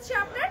এটা হচ্ছে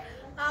আপনার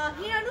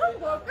হিরানোর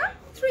বোরকা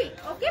 3।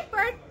 ওকে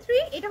পার্ট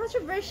 3, এটা হচ্ছে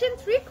ভার্সন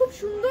 3। খুব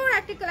সুন্দর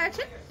একটা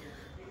কালেকশন।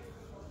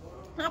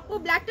 আপু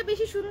ব্ল্যাকটা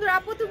বেশি সুন্দর।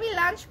 আপু তুমি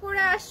লাঞ্চ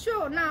করে আসছো?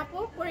 না আপু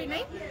করি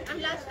নাই, আমি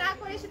লাঞ্চ না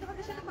করে এসে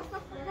তোমাদের সাথে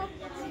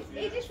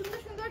এই যে সুন্দর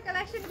সুন্দর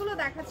কালেকশন গুলো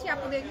দেখাচ্ছি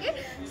আপনাদেরকে।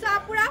 সো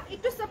আপুরা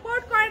একটু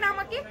সাপোর্ট করেন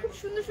আমাকে, খুব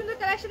সুন্দর সুন্দর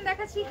কালেকশন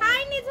দেখাচ্ছি। হাই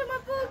নিজাম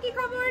আপু, কি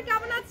খবর,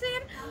 কেমন আছেন?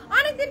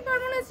 অনেকদিন পর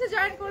মনে হচ্ছে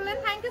জয়েন করলেন,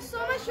 thank you so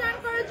much join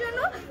করার জন্য।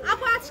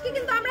 আপু আজকে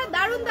কিন্তু আমরা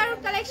দারুণ দারুণ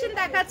কালেকশন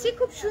দেখাচ্ছি,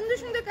 খুব সুন্দর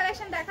সুন্দর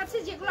কালেকশন দেখাচ্ছি,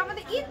 যেগুলো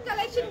আমাদের ঈদ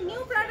কালেকশন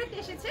নিউ প্রোডাক্ট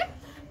এসেছে।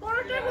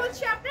 কোনটার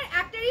হচ্ছে আপনার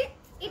একটারই,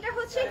 এটা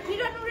হচ্ছে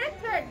হিরানোরের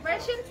 3rd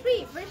ভার্সন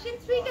 3, ভার্সন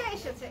 3টা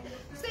এসেছে।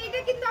 সো এটা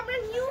কিন্তু আমরা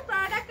নিউ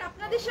প্রোডাক্ট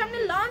আপনাদের সামনে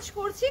লঞ্চ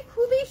করছি,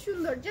 খুবই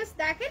সুন্দর, জাস্ট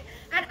দেখেন।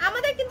 আর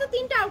আমাদের কিন্তু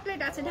 3টা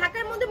আউটলেট আছে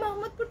ঢাকার মধ্যে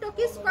মোহাম্মদপুর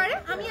টকি স্কয়ারে,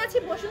 আমি আছি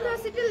বসুন্ধরা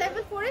সিটি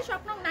লেভেল 4 এ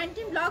শপ নং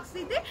 19 ব্লক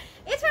সিতে।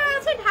 এছাড়া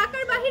আছে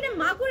ঢাকার বাইরে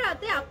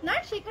মাগুরাতে আপনার,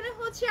 সেখানে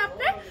হচ্ছে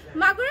আপনার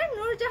মাগুরার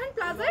নূরজাহান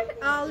প্লাজার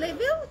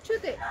লেভেল 2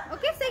 তে,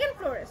 ওকে 2nd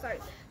ফ্লোরে, সরি।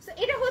 সো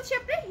এটা হচ্ছে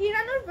আপনার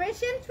হিরানোর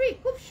ভার্সন 3,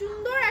 খুব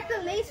সুন্দর একটা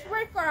লেস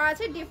ওয়ার্ক করা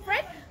আছে,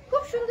 ডিফারেন্ট,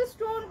 খুব সুন্দর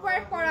স্টোন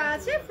ওয়ার্ক করা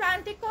আছে।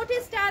 ফ্রন্টে কোটি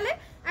স্টাইলে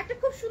একটা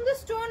খুব সুন্দর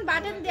স্টোন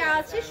বাটন দেওয়া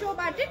আছে, শো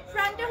বাটন।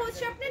 ফ্রন্টে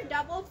হচ্ছে আপনার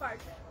ডাবল পার্ট,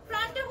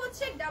 ফ্রন্টে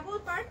হচ্ছে ডাবল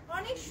পার্ট,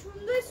 অনেক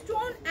সুন্দর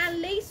স্টোন এন্ড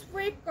লেস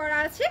ওয়ার্ক করা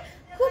আছে,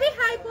 খুবই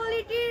হাই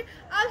কোয়ালিটির।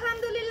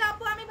 আলহামদুলিল্লাহ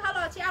আপু আমি ভালো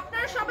আছি।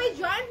 আপনারা সবাই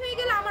জয়েন হয়ে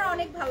গেলে আমার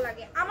অনেক ভালো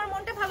লাগে, আমার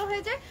মনটা ভালো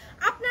হয়ে যায়।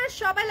 আপনারা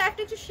সবাই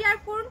লাইভটা একটু শেয়ার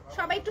করুন,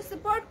 সবাই একটু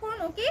সাপোর্ট করুন,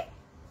 ওকে।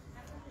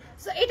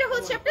 সো এটা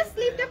হচ্ছে আপনার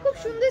স্লিভটা খুব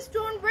সুন্দর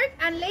stone work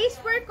and less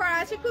work করা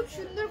আছে খুব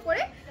সুন্দর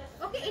করে,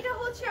 ওকে। এটা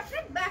হচ্ছে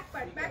আপনার ব্যাক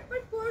পার্ট, ব্যাক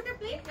পার্ট পুরোটা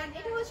প্লেন এন্ড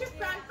এটা হচ্ছে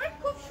ফ্রন্ট পার্ট,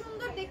 খুব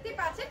সুন্দর দেখতে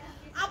পাচ্ছেন।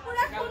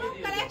 আপনারা কোন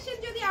কালেকশন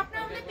যদি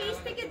আপনারা আমাদের পেজ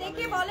থেকে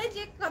দেখে বলে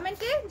যে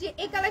কমেন্টে যে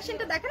এই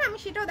কালেকশনটা দেখেন, আমি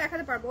সেটাও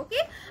দেখাতে পারবো, ওকে।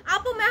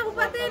 আপু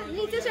মেহবুবাতে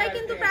নিচে চাই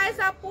কিন্তু প্রাইস।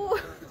 আপু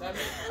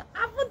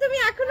আপু তুমি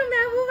এখনো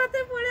মেহবুবাতে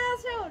পড়ে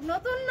আছো,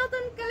 নতুন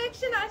নতুন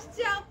কালেকশন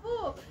আসছে আপু,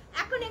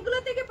 এখন এগুলো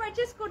থেকে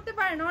পারচেজ করতে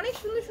পারেন, অনেক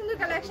সুন্দর সুন্দর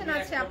কালেকশন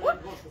আছে আপু।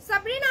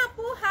 সাবরিনা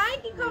আপু হাই,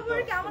 কি খবর,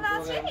 কেমন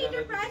আছেন?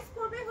 এটার প্রাইস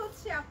পড়বে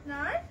হচ্ছে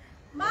আপনার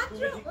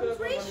মাত্র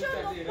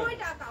 2990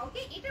 টাকা,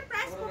 ওকে। এটার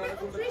প্রাইস পড়বে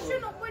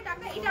 2990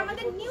 টাকা। এটা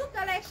আমাদের নিউ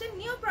কালেকশন,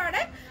 নিউ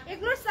প্রোডাক্ট।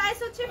 এগুলোর সাইজ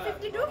হচ্ছে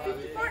 52,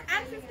 54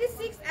 এন্ড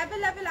 56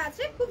 अवेलेबल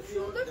আছে, খুব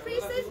সুন্দর ফ্রি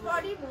সাইজ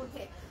বডির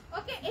মধ্যে,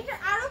 ওকে। এটা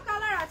আরো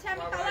কালার আছে,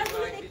 আমি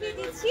কালারগুলো দেখিয়ে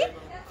দিচ্ছি,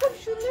 খুব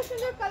সুন্দর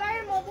সুন্দর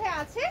কালারের মধ্যে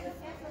আছে।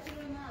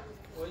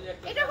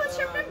 এটা হচ্ছে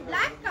আপনার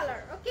ব্ল্যাক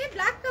কালার, ওকে।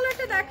 ব্ল্যাক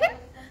কালারটা দেখেন,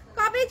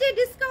 কবে যে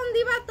ডিসকাউন্ট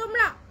দিবা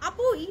তোমরা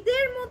আপু?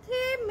 ঈদের মধ্যে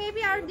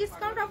মেবি আর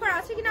ডিসকাউন্ট অফার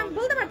আছে কিনা আমি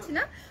বলতে পারছি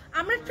না,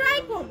 আমরা ট্রাই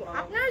করব।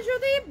 আপনারা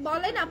যদি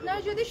বলেন, আপনারা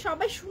যদি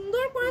সবাই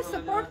সুন্দর করে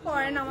সাপোর্ট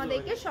করেন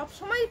আমাদেরকে, সব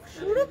সময়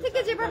শুরু থেকে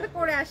যেভাবে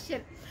করে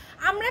আসছেন,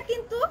 আমরা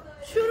কিন্তু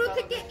শুরু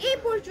থেকে এই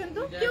পর্যন্ত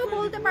কেউ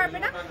বলতে পারবে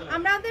না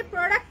আমাদের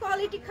প্রোডাক্ট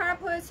কোয়ালিটি খারাপ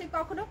হয়েছে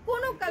কখনো।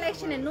 কোনো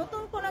কালেকশনে,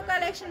 নতুন কোনো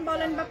কালেকশন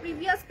বলেন বা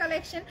প্রিভিয়াস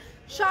কালেকশন,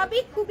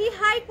 সবই খুবই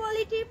হাই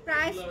কোয়ালিটি,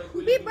 প্রাইস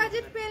খুবই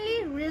বাজেট ফ্রেন্ডলি,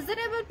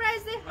 রিজনেবল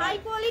প্রাইসে হাই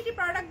কোয়ালিটি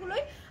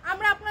প্রোডাক্টগুলোই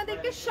আমরা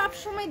আপনাদেরকে সব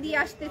সময় দিয়ে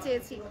আসতে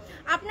চেয়েছি।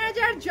 আপনারা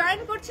যারা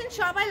জয়েন করছেন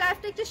সবাই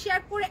লাইভটা একটু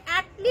শেয়ার করে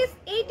অ্যাটলিস্ট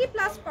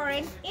 80+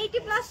 করেন,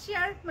 80+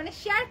 শেয়ার, মানে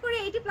শেয়ার করে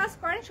 80+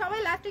 করেন, সবাই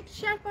লাইভটা একটু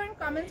শেয়ার করেন,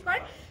 কমেন্টস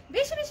করেন,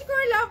 বেশি বেশি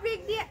করে লাভ রেক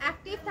দিয়ে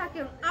অ্যাক্টিভ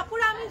থাকেন।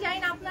 আপুরা আমি জানি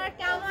না আপনারা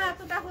কেন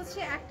এতটা হচ্ছে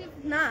অ্যাক্টিভ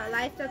না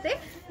লাইভটাতে,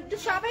 একটু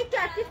সবাই একটু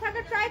অ্যাক্টিভ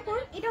থাকা ট্রাই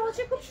করুন। এটা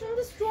হচ্ছে খুব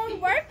সুন্দর stone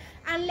work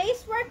and less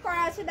work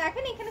করা আছে,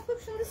 দেখেন এখানে খুব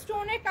সুন্দর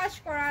স্টোনের কাজ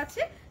করা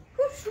আছে,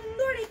 খুব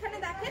সুন্দর। এখানে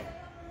দেখেন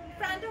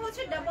ফ্রন্টে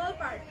হচ্ছে ডাবল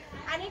পার্ট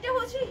এন্ড এটা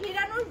হচ্ছে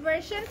হিরানোর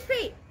ভার্সন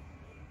 3।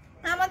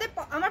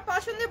 আমার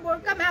পছন্দের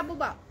বোরকা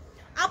মেহবুবা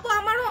আপু,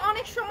 আমারও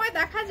অনেক সময়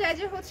দেখা যায়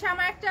যে হচ্ছে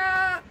আমার একটা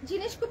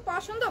জিনিস খুব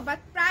পছন্দ বাট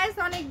প্রাইস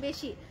অনেক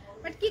বেশি,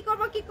 বাট কি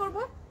করব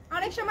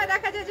অনেক সময়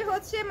দেখা যায় যে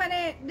হচ্ছে মানে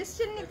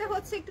ডিসিশন নিতে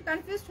হচ্ছে, একটু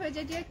কনফিউজড হয়ে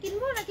যায় যে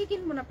কিনবো নাকি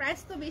কিনবো না, প্রাইস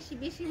তো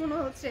বেশি মনে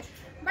হচ্ছে।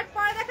 বাট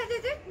পরে দেখা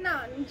যায় যে না,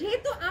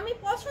 যেহেতু আমি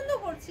পছন্দ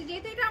করছি,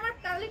 যেহেতু এটা আমার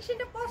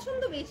কালেকশনটা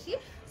পছন্দ বেশি,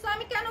 সো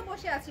আমি কেন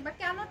বসে আছি বা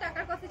কেন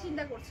টাকার কথা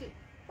চিন্তা করছি,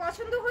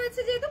 পছন্দ হয়েছে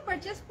যেহেতু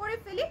পারচেজ করে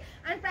ফেলি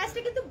এন্ড প্রাইসটা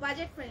কিন্তু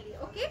বাজেট ফ্রেন্ডলি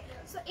ওকে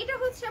সো এটা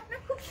হচ্ছে আপনার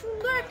খুব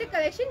সুন্দর একটা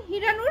কালেকশন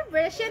হিরানুর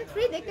ভার্সন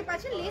 3 দেখতে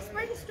পাচ্ছেন লেস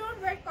ওয়ার্ক স্টোন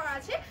ওয়ার্ক করা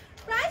আছে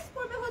প্রাইস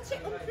পড়বে হচ্ছে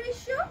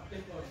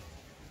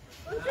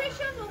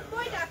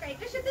 2990 টাকা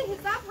এটার সাথে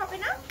হিসাব হবে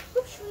না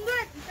খুব সুন্দর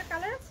একটা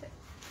কালার আছে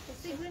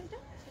সি গ্রিনটা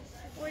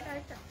ওইটা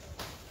আরেকটা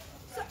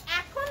সো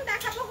এখন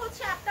দেখাবো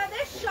হচ্ছে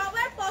আপনাদের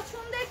সবার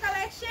পছন্দের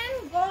কালেকশন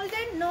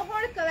গোল্ডেন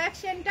নোহর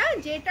কালেকশনটা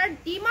যেটার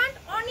ডিমান্ড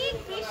অনেক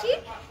বেশি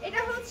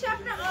এটা হচ্ছে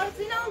আপনার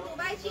অরিজিনাল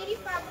দুবাই চেরি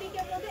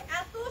ফ্যাব্রিকের মধ্যে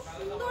এত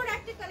সুন্দর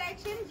একটা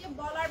কালেকশন যে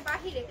বলার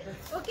বাহিরে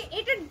ওকে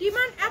এটার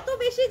ডিমান্ড এত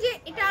বেশি যে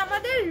এটা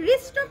আমাদের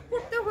রিস্টক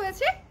করতে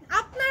হয়েছে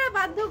আপনারা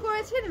বাধ্য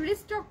করেছেন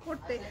রিস্টক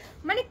করতে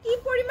মানে কি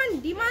পরিমাণ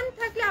ডিমান্ড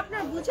থাকলে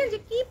আপনারা বুঝেন যে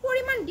কি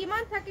পরিমাণ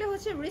ডিমান্ড থাকলে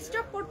হচ্ছে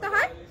রিস্টক করতে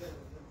হয়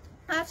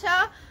আচ্ছা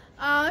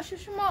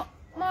সুষমা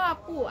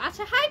আপু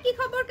আচ্ছা হাই কি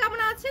খবর কেমন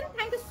আছেন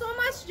thank you so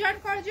much join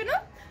করার জন্য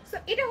সো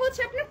এটা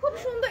হচ্ছে আপনার খুব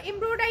সুন্দর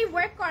এমব্রয়ডারি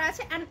ওয়ার্ক করা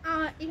আছে এন্ড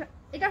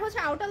এটা হচ্ছে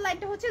আউটার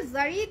লাইনটা হচ্ছে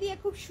জারি দিয়ে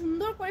খুব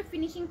সুন্দর করে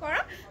ফিনিশিং করা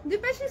দুই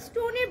পাশে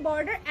স্টোনের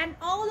বর্ডার এন্ড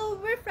অল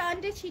ওভার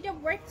ফ্রন্টে ছিটা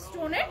ওয়ার্ক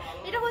স্টোনের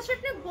এটা হচ্ছে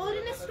আপনার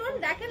গোল্ডেন স্টোন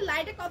দেখেন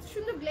লাইটে কত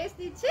সুন্দর গ্লেজ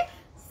দিচ্ছে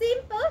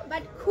সিম্পল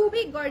বাট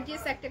খুবই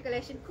গর্জিয়াস একটা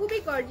কালেকশন খুবই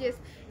গর্জিয়াস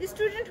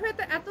স্টুডেন্ট হয়ে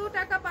তো এত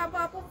টাকা পাবো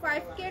আপু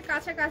 5k এর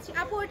কাছাকাছি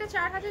আপু এটা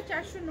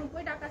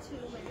 4490 টাকা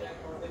ছিল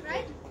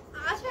রাইট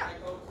আচ্ছা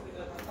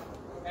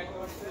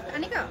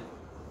আনিকা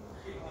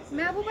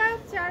মেহবুবা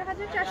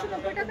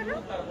 4490 টাকা না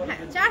হ্যাঁ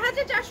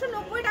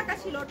 4490 টাকা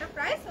ছিল ওটা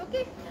প্রাইস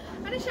ওকে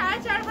মানে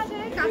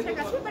 4500 এর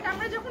কাছাকাছি বাট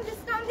আমরা যখন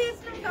ডিসকাউন্ট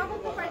দিয়েছিলাম তখন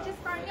তো পারচেজ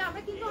করিনি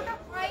আমরা কিন্তু ওটা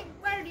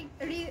কয়েকবার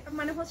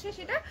মানে হচ্ছে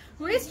সেটা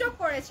রিস্টক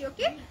করেছি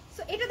ওকে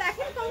সো এটা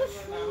দেখেন কত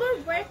সুন্দর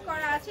ওয়ার্ক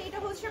করা আছে এটা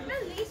হচ্ছে আপনার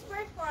লেস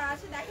ওয়ার্ক করা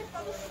আছে দেখেন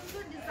কত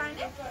সুন্দর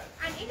ডিজাইনের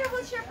এন্ড এটা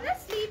হচ্ছে আপনার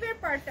স্লিভের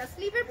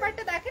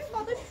পার্টটা দেখেন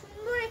কত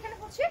সুন্দর এখানে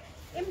হচ্ছে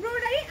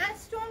এমব্রয়ডারি এন্ড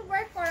স্টোন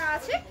ওয়ার্ক করা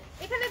আছে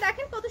এখানে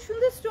দেখেন কত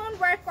সুন্দর স্টোন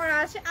ওয়ার্ক করা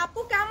আছে আপু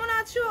কেমন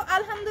আছো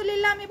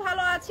আলহামদুলিল্লাহ আমি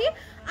ভালো আছি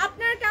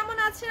আপনারা কেমন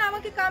আছেন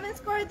আমাকে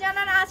কমেন্টস করে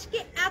জানান আজকে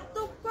এত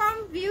কম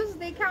ভিউজ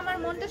দেখে আমার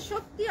মনটা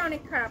সত্যি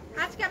অনেক খারাপ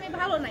আজকে আমি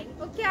ভালো নাই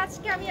ওকে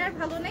আজকে আমি আর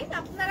ভালো নাই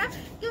আপনারা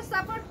কেউ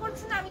সাপোর্ট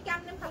করছেন আমি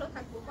কেমনে ভালো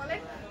থাকবো বলেন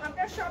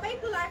আপনারা সবাই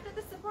একটু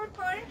লাইভটাতে সাপোর্ট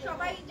করেন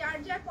সবাই যার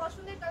যার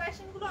পছন্দের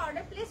কালেকশনগুলো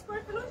অর্ডার প্লেস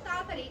করে ফেলুন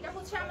তাড়াতাড়ি এটা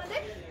হচ্ছে আমাদের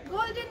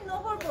গোল্ডেন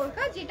নোহর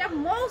বোরকা যেটা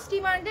মোস্ট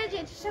ডিমান্ডেড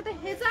যেটার সাথে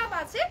হিজাব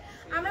আছে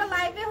আমরা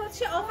লাইভে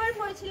হচ্ছে অফার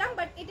করেছিলাম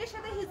বাট এটার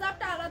সাথে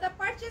হিজাবটা আলাদা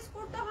পারচেজ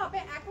করতে হবে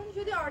এখন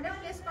যদি অর্ডার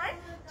প্লেস করেন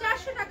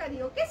 400 টাকা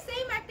দিয়ে ওকে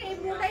সেম একটা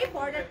এমব্রয়ডারি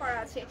বর্ডার করা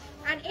আছে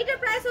এন্ড এটার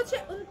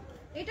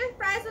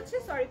প্রাইস হচ্ছে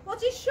সরি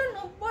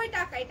 2590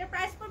 টাকা এটা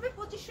প্রাইস পড়বে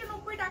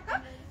 2590 টাকা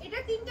এটা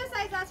তিনটা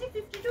সাইজ আছে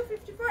 52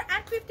 54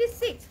 এন্ড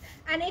 56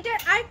 এন্ড এটার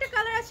আরেকটা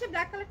কালার আছে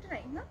ব্ল্যাক কালারটা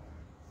নাই না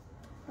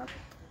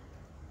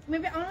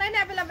মেবি অনলাইনে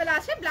अवेलेबल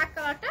আছে ব্ল্যাক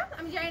কালারটা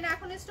আমি জানি না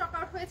এখন স্টক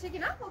আউট হয়েছে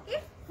কিনা ওকে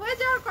হয়ে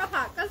যাওয়ার কথা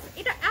কারণ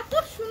এটা এত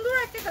সুন্দর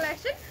একটা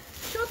কালেকশন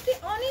সত্যি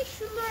অনেক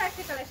সুন্দর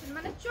একটা কালেকশন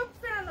মানে চোখ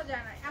ফেরানো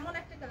যায় না এমন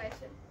একটা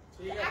কালেকশন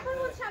এখন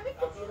হচ্ছে আমি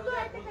খুব সুন্দর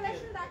একটা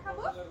কালেকশন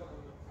দেখাবো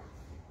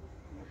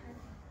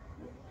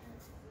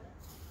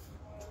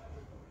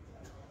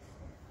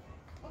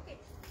ওকে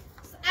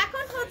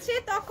এখন হচ্ছে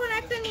তখন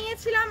একটা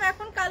নিয়েছিলাম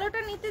এখন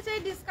কালোটা নিতে চাই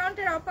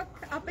ডিসকাউন্টের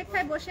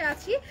অপেক্ষায় বসে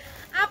আছি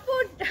আপু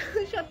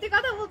সত্যি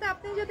কথা বলতে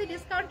আপনি যদি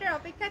ডিসকাউন্টের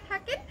অপেক্ষায়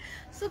থাকেন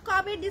সো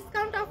কবে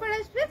ডিসকাউন্ট অফার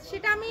আসবে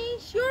সেটা আমি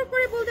শিওর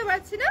করে বলতে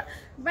পারছি না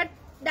বাট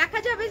দেখা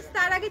যাবে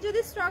তার আগে যদি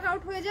স্টক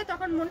আউট হয়ে যায়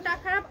তখন মনটা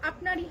খারাপ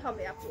আপনারই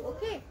হবে আপু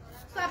ওকে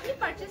সো আপনি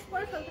পারচেজ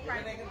করে ফেলতে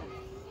পারেন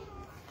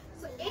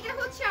সো এটা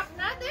হচ্ছে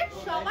আপনাদের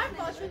সবার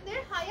পছন্দের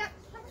হায়াত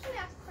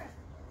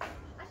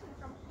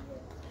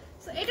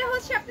সো এটা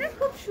হচ্ছে আপনার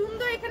খুব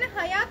সুন্দর এখানে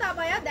হায়াত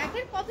আবায়া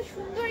দেখেন কত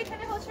সুন্দর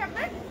এখানে হচ্ছে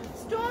আপনার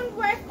স্টোন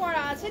ওয়ার্ক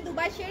করা আছে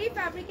দুবাই শেরি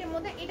ফ্যাব্রিকের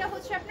মধ্যে এটা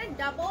হচ্ছে আপনার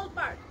ডাবল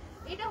পার্ট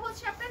এটা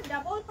হচ্ছে আপনার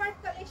ডাবল পার্ট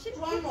কালেকশন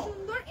খুব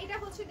সুন্দর এটা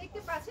হচ্ছে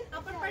দেখতে পাচ্ছেন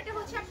আপার পার্টে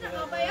হচ্ছে আপনার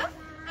আবায়া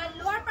আর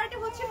লোয়ার পার্টে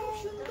হচ্ছে খুব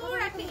সুন্দর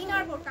একটা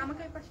ইনার বোরকা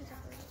আমাকে এই পাশে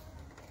যাবে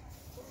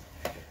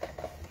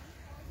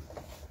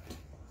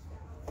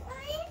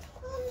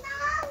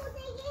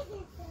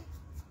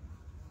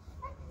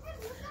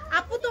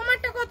আপু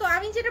তোমারটা কত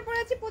আমি যেটা পরে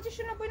আছি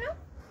 2590 না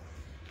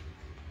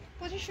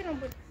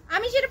 2590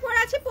 আমি যেটা পরে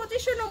আছি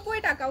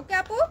 2590 টাকা ওকে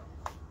আপু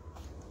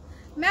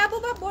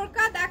মেহবুবা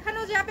বোরকা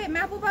দেখানো যাবে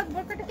মেহবুবা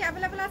বোরকাটা কি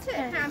अवेलेबल আছে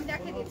হ্যাঁ আমি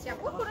দেখিয়ে দিচ্ছি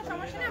আপু কোনো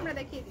সমস্যা নেই আমরা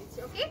দেখিয়ে দিচ্ছি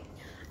ওকে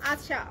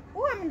আচ্ছা ও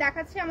আমি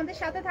দেখাচ্ছি আমাদের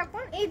সাথে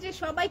থাকুন এই যে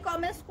সবাই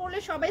কমেন্টস করলে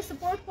সবাই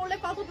সাপোর্ট করলে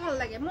কত ভালো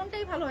লাগে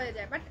মনটাই ভালো হয়ে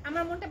যায় বাট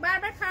আমার মনটা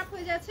বারবার খারাপ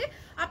হয়ে যাচ্ছে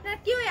আপনারা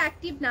কেউ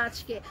অ্যাক্টিভ না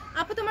আজকে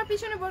আপু তোমার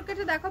পিছনে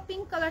বোরকাটা দেখো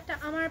পিঙ্ক কালারটা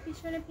আমার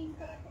পিছনে পিঙ্ক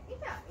কালারটা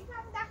এটা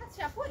আমি দেখাচ্ছি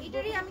আপু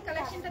এটারই আমি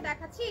কালেকশনটা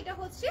দেখাচ্ছি এটা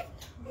হচ্ছে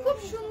খুব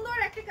সুন্দর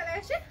একটা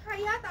কালেকশন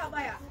হায়াত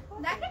আবায়া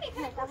দেখেন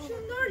এখানে খুব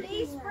সুন্দর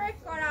লেস ওয়ার্ক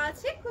করা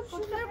আছে খুব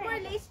সুন্দর করে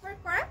লেস ওয়ার্ক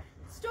করা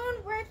স্টোন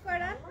ওয়ার্ক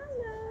করা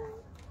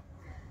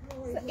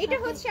এটা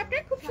হচ্ছে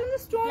আপনার খুব সুন্দর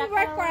স্টোন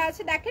ওয়ার্ক করা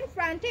আছে দেখেন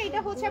ফ্রন্টে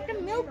এটা হচ্ছে আপনার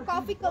মিল্ক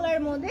কফি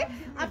কালারের মধ্যে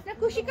আপনার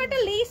কুশিকাটা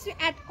লেস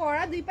অ্যাড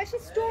করা দুই পাশে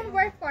স্টোন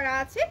ওয়ার্ক করা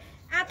আছে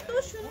এত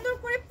সুন্দর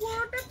করে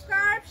পুরোটা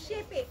কার্ভ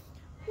শেপে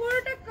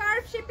পুরোটা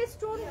কার্ভ শেপে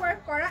স্টোন ওয়ার্ক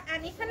করা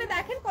এন্ড এখানে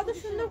দেখেন কত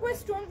সুন্দর করে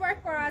স্টোন ওয়ার্ক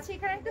করা আছে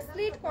এখানে একটা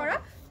স্লিট করা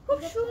খুব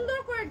সুন্দর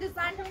করে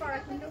ডিজাইনটা করা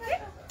কিন্তু ওকে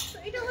সো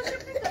এটা হচ্ছে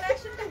আপনার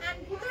কালেকশনটা এন্ড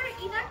ভিতরে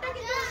ইনারটা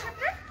কিন্তু হচ্ছে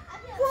আপনার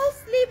ফুল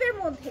স্লিভের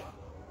মধ্যে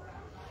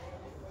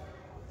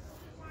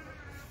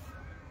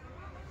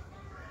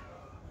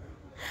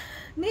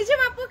নিজে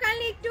আপু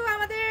কাইন্ডলি একটু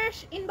আমাদের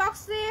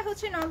ইনবক্সে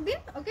হচ্ছে নক দিন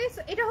ওকে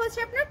সো এটা হচ্ছে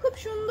আপনার খুব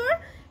সুন্দর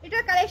এটা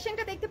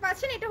কালেকশনটা দেখতে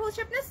পাচ্ছেন এটা হচ্ছে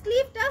আপনার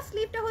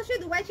স্লিভটা হচ্ছে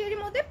দুবাই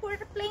চেরির মধ্যে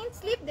পুরোটা প্লেন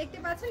স্লিভ দেখতে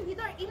পাচ্ছেন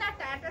ভিতর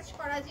ইনারটা অ্যাটাচ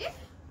করা যে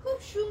খুব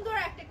সুন্দর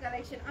একটা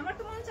কালেকশন আমার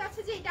তো মনে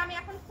চাচ্ছে যে এটা আমি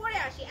এখন পরে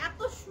আসি এত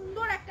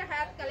সুন্দর একটা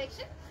হায়াত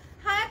কালেকশন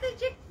হায়াতের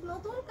যে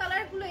নতুন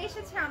কালারগুলো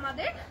এসেছে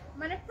আমাদের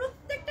মানে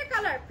প্রত্যেকটা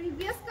কালার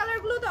প্রিভিয়াস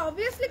কালারগুলো তো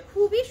অবভিয়াসলি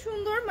খুবই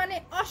সুন্দর মানে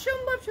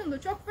অসম্ভব সুন্দর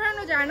চোখ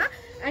ফেরানো যায় না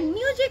আর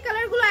নিউ যে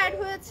কালারগুলো অ্যাড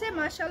হয়েছে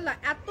মাশাআল্লাহ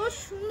এত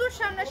সুন্দর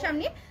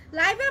সামনাসামনি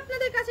লাইভে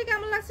আপনাদের কাছে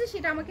কেমন লাগছে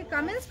সেটা আমাকে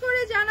কমেন্টস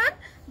করে জানান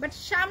বাট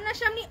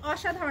সামনাসামনি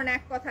অসাধারণ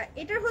এক কথা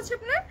এটার হচ্ছে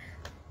আপনার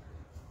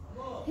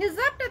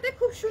হিজাবটাতে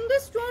খুব সুন্দর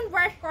স্টোন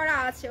ওয়ার্ক করা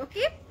আছে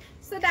ওকে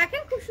সো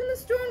দেখেন খুব সুন্দর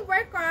স্টোন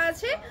ওয়ার্ক করা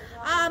আছে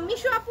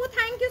মিশু আপু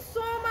থ্যাংক ইউ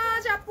সো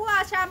মাচ আপু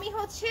আচ্ছা আমি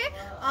হচ্ছে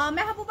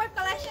মেহবুবার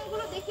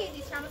কালেকশনগুলো দেখিয়ে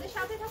দিচ্ছি আমাদের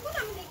সাথে থাকুন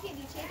আমি দেখিয়ে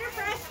দিচ্ছি এটার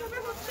প্রাইস হবে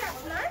হচ্ছে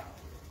আপনার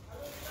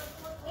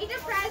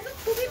এটার প্রাইস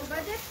খুবই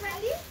বাজেট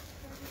ফ্রেন্ডলি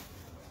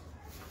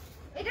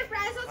এটার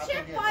প্রাইস হচ্ছে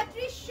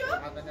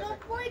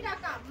 3590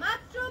 টাকা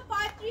মাত্র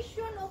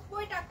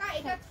 3590 টাকা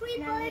এটা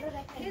 3 পার্ট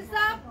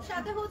হিজাব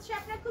সাথে হচ্ছে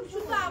আপনার খুব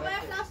সুন্দর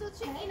আবায়া প্লাস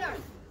হচ্ছে ইনার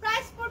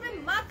প্রাইস পড়বে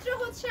মাত্র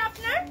হচ্ছে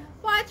আপনার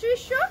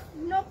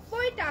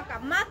 3590 টাকা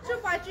মাত্র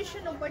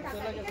 3590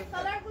 টাকা এটা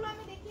কালারগুলো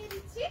আমি দেখিয়ে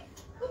দিচ্ছি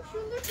খুব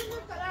সুন্দর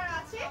সুন্দর কালার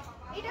আছে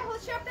এটা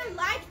হচ্ছে আপনার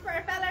লাইট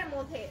পার্পলের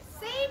মধ্যে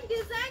সেম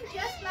ডিজাইন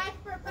জাস্ট লাইট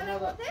পার্পলের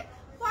মধ্যে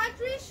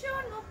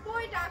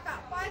 3590 টাকা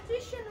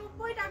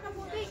 3590 টাকা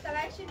পড়বে এই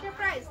কালেকশনটার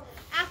প্রাইস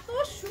এত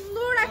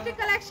সুন্দর একটা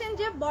কালেকশন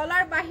যে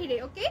বলার বাহিরে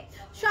ওকে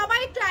সবাই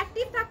একটু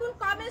অ্যাক্টিভ থাকুন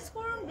কমেন্টস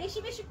করুন বেশি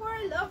বেশি করে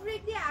লাভ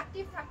রেট দিয়ে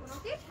অ্যাক্টিভ থাকুন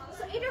ওকে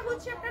সো এটা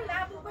হচ্ছে আপনার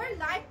মেহবুবার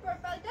লাইট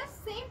পার্পলটা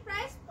সেম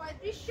প্রাইস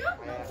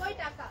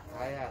 3590 টাকা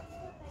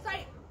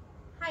সরি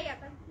হাইয়া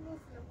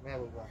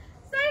মেহবুবা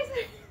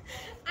সরি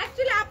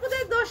অ্যাকচুয়ালি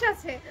আপুদের দোষ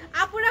আছে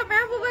আপুরা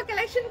মেহবুবা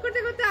কালেকশন করতে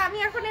করতে আমি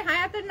এখন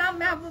হায়াতের নাম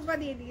মেহবুবা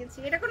দিয়ে দিয়েছি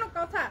এটা কোনো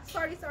কথা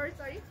সরি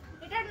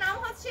এটার নাম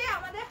হচ্ছে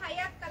আমাদের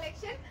হায়াত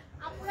কালেকশন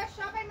আপুরা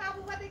সবাই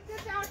মেহবুবা দেখতে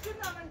চাওয়ার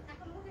জন্য আমার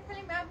এখন মুখে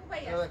খালি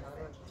মেহবুবাই আছে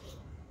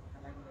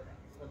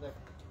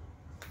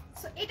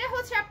সো এটা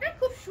হচ্ছে আপনার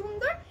খুব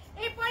সুন্দর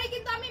এরপরে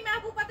কিন্তু আমি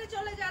মেহবুবাতে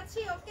চলে যাচ্ছি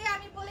ওকে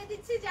আমি বলে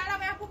দিচ্ছি যারা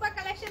মেহবুবা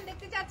কালেকশন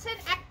দেখতে যাচ্ছেন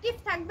অ্যাক্টিভ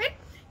থাকবেন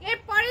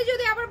এরপরে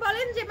যদি আবার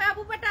বলেন যে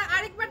মেহবুবাটা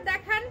আরেকবার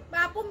দেখান বা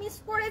আপু মিস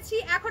করেছি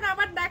এখন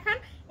আবার দেখান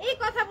এই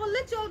কথা বললে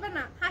চলবে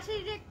না হাসি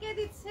রেখে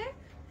দিচ্ছে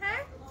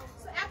হ্যাঁ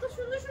এত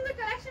সুন্দর সুন্দর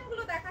কালেকশন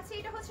গুলো দেখাচ্ছে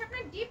এটা হচ্ছে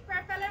আপনার ডিপ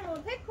পার্পলের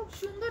মধ্যে খুব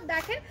সুন্দর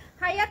দেখেন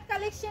হায়াত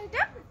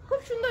কালেকশনটা খুব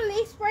সুন্দর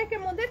লেস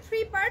ওয়ার্কের মধ্যে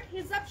 3 পার্ট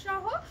হিজাব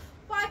সহ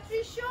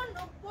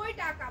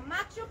 3590 টাকা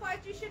মাত্র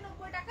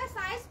 3590 টাকা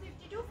সাইজ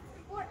 52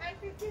 54 এন্ড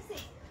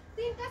 56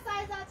 তিনটা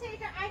সাইজ আছে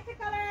এটা আরেকটা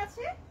কালার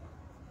আছে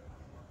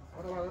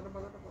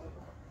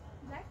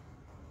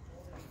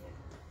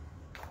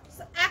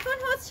এখন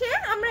হচ্ছে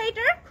আমরা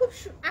এটার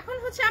এখন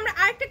হচ্ছে আমরা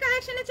আরেকটা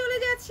কালেকশনে চলে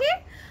যাচ্ছি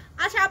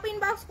আচ্ছা আপু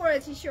ইনবক্স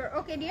করেছি শিওর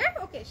ওকে ডিয়ার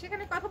ওকে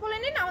সেখানে কথা বলে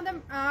নিন আমাদের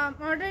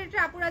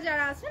মডারেটর আপুরা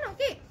যারা আছেন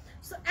ওকে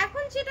সো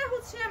এখন যেটা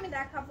হচ্ছে আমি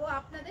দেখাবো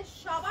আপনাদের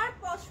সবার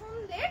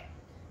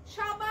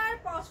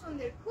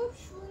পছন্দের খুব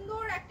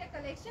সুন্দর একটা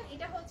কালেকশন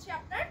এটা হচ্ছে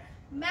আপনার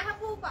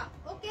মেহবুবা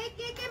ওকে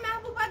কে কে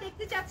মেহবুবা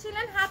দেখতে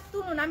চাচ্ছিলেন হাত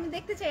তুলুন আমি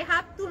দেখতে চাই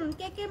হাত তুলুন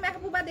কে কে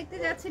মেহবুবা দেখতে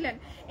যাচ্ছিলেন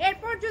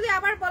এরপর যদি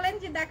আবার বলেন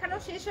যে দেখানো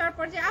শেষ হওয়ার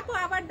পর যে আপু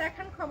আবার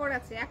দেখান খবর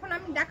আছে এখন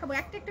আমি দেখাবো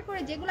একটা একটা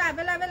করে যেগুলো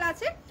অ্যাভেলেবেল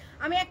আছে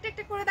আমি একটা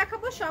একটা করে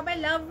দেখাবো সবাই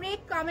লাভ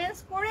রেট কমেন্টস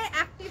করে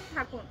অ্যাক্টিভ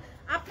থাকুন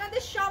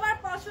আপনাদের সবার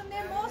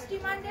পছন্দের মোস্ট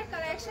ডিমান্ডেড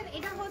কালেকশন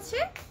এটা হচ্ছে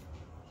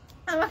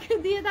আমাকে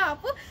দিয়ে দাও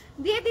আপু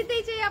দিয়ে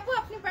দিতেই চাই আপু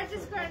আপনি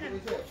পারচেজ করে নেন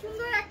খুব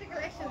সুন্দর একটা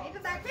কালেকশন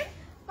এটা দেখবেন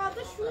কত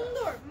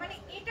সুন্দর মানে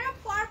এটা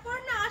পরপর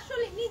না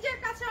আসলে নিজের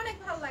কাছে অনেক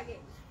ভালো লাগে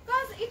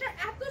কজ এটা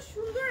এত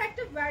সুন্দর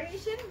একটা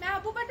ভ্যারিয়েশন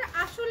মেহবুবাটা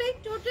আসলে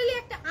টোটালি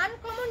একটা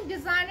আনকমন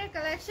ডিজাইনের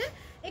কালেকশন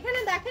এখানে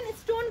দেখেন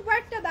স্টোন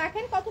ওয়ার্কটা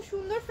দেখেন কত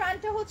সুন্দর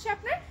ফ্রন্টটা হচ্ছে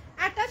আপনার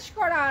অ্যাটাচ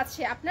করা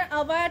আছে আপনার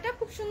আবায়াটা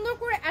খুব সুন্দর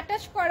করে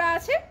অ্যাটাচ করা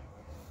আছে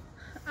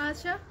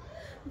আচ্ছা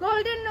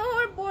গোল্ডেন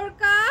নহর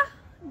বোরকা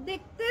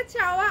দেখতে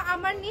চাওয়া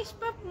আমার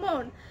নিষ্পাপ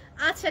মন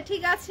আচ্ছা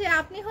ঠিক আছে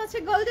আপনি হচ্ছে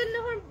গোল্ডেন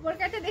নহর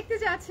বোরকাটা দেখতে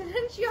যাচ্ছেন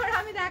শিওর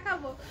আমি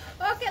দেখাবো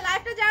ওকে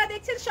লাইভটা যারা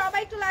দেখছেন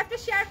সবাই একটু লাইভটা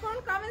শেয়ার করুন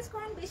কমেন্টস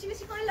করুন বেশি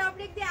বেশি করে লাভ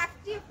রেট দিয়ে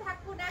অ্যাক্টিভ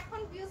থাকুন এখন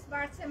ভিউজ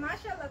বাড়ছে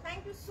মাশাআল্লাহ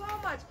থ্যাংক ইউ সো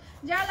মাচ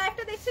যারা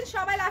লাইভটা দেখছেন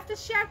সবাই লাইভটা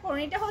শেয়ার করুন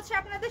এটা হচ্ছে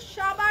আপনাদের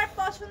সবার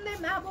পছন্দের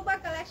মেহবুবা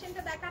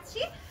কালেকশনটা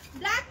দেখাচ্ছি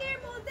ব্ল্যাক এর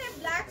মধ্যে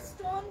ব্ল্যাক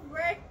স্টোন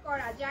ওয়ার্ক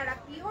করা যারা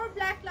পিওর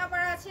ব্ল্যাক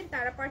লাভার আছেন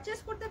তারা পারচেজ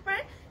করতে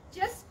পারেন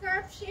জাস্ট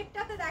কার্ভ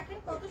শেপটাতে দেখেন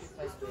কত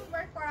সুন্দর স্টোন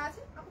ওয়ার্ক করা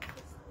আছে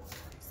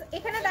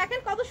এখানে দেখেন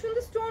কত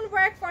সুন্দর স্টোন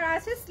ওয়ার্ক করা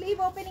আছে স্লিভ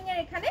ওপেনিং এর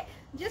এখানে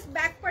জাস্ট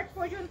ব্যাক পার্ট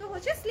পর্যন্ত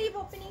হচ্ছে স্লিভ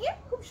ওপেনিং এ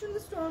খুব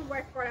সুন্দর স্টোন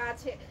ওয়ার্ক করা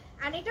আছে।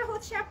 এন্ড এটা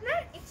হচ্ছে আপনার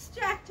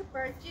এক্সট্রা একটা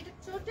পার্ট যেটা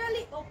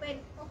টোটালি ওপেন।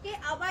 ওকে,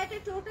 আবার এটা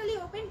টোটালি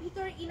ওপেন,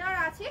 ভিতরে ইনার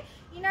আছে,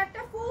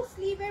 ইনারটা ফুল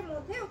স্লিভের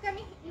মধ্যে। ওকে,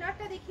 আমি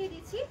ইনারটা দেখিয়ে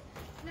দিচ্ছি।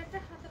 ইনারটা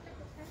হাতাটা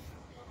কোথায়,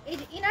 এই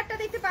যে ইনারটা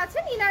দেখতে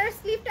পাচ্ছেন, ইনারের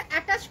স্লিভটা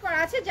অ্যাটাচ করা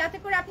আছে যাতে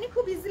করে আপনি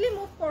খুব ইজিলি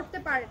মুভ করতে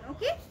পারেন।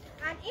 ওকে,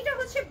 আর এটা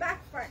হচ্ছে ব্যাক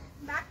পার্ট।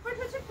 ব্যাক পার্ট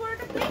হচ্ছে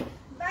পুরোটা প্লেন,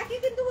 ব্যাকে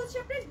কিন্তু হচ্ছে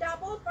আপনার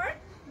ডাবল পার্ট,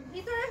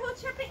 ভিতরে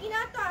হচ্ছে আপনার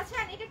ইনার তো আছে।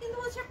 আর এটা কিন্তু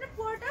হচ্ছে আপনার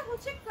পুরোটা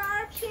হচ্ছে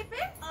কার্ভ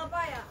শেপের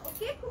আবায়া।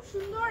 ওকে, খুব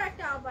সুন্দর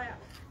একটা আবায়া,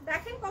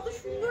 দেখেন কত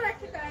সুন্দর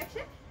একটা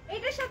কালেকশন।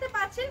 এটার সাথে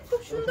পাচ্ছেন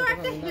খুব সুন্দর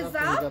একটা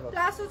হিজাব,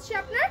 প্লাস হচ্ছে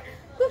আপনার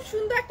খুব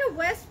সুন্দর একটা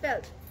ওয়েস্ট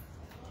বেল্ট।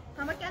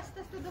 আমাকে আস্তে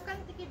আস্তে দোকান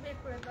থেকে বের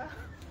করে দাও।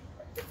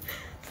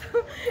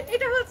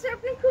 এটা হচ্ছে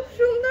আপনি খুব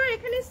সুন্দর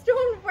এখানে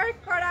স্টোন ওয়ার্ক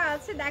করা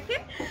আছে,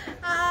 দেখেন।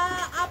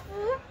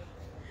 আপু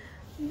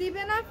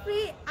দিবে না ফ্রি?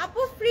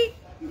 আপু ফ্রি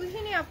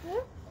বুঝিনি আপু।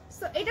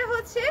 সো এটা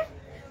হচ্ছে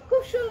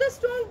খুব সুন্দর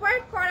স্টোন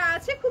ওয়ার্ক করা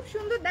আছে, খুব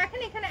সুন্দর,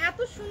 দেখেন এখানে এত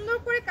সুন্দর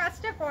করে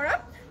কাজটা করা।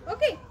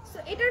 ওকে, সো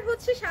এটার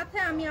হচ্ছে সাথে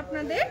আমি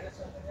আপনাদের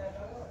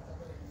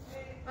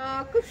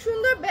খুব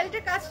সুন্দর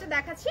বেল্টের কাজটা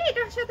দেখাচ্ছি।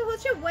 এটার সাথে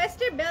হচ্ছে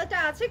ওয়েস্টের বেল্টটা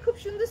আছে, খুব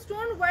সুন্দর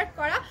স্টোন ওয়ার্ক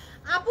করা।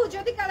 আপু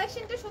যদি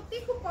কালেকশনটা সত্যি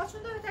খুব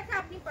পছন্দ হয়ে থাকে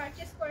আপনি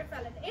পারচেজ করে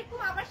ফেলেন। এরকম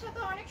আমার সাথে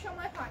অনেক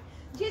সময় হয়,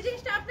 যে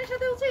জিনিসটা আপনার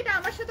সাথে হচ্ছে এটা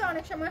আমার সাথে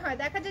অনেক সময় হয়।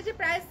 দেখা যায় যে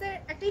প্রাইসের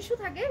একটা ইস্যু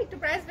থাকে, একটু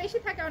প্রাইস বেশি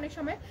থাকে অনেক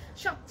সময়।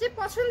 সবচেয়ে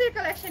পছন্দের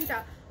কালেকশনটা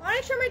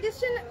অনেক সময়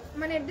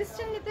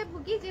ডিসিশন নিতে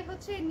ভুগি যে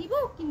হচ্ছে নিব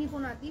কি নিব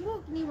না, দিব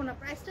কি নিব না,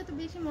 প্রাইসটা তো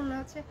বেশি মনে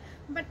হচ্ছে,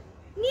 বাট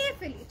নিয়ে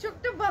ফেলি,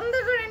 চোখটা বন্ধ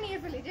করে নিয়ে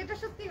ফেলি, যেটা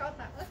সত্যি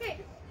কথা। ওকে,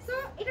 সো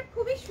এটা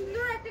খুবই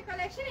সুন্দর একটা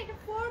কালেকশন। এটা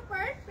 4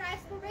 পার্ট,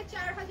 প্রাইস পড়বে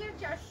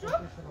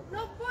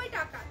 4490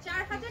 টাকা।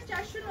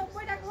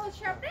 4490 টাকা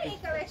হচ্ছে আপনার এই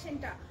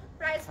কালেকশনটা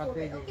প্রাইস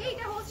পড়বে। ওকে,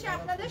 এটা হচ্ছে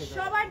আপনাদের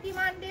সবার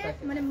ডিমান্ডের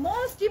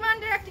মোস্ট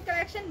ডিমান্ডের একটা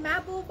কালেকশন।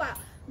 মেহবুবা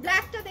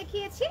ব্ল্যাকটা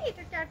দেখিয়েছি,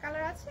 এটা কি আর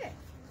কালার আছে?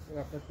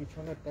 আপনার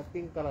পিছনে একটা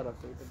পিঙ্ক কালার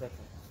আছে, এটা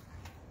দেখেন,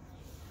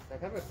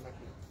 দেখাবেন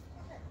নাকি?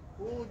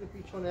 ওই যে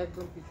পিছনে,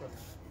 একদম পিছনে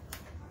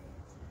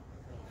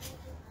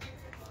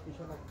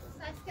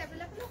সাইজ কি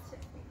अवेलेबल আছে?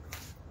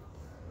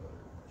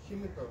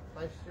 সীমিত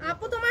সাইজ।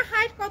 আপু তোমার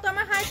হাইট কত?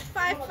 আমার হাইট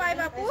 5'5"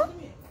 আপু।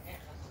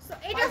 সো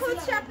এটা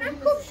হচ্ছে আপনার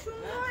খুব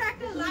সুন্দর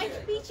একটা লাইট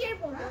পিচের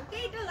মধ্যে। ওকে,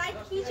 এটা লাইট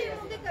পিচের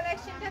মধ্যে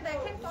কালেকশনটা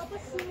দেখেন কত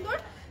সুন্দর,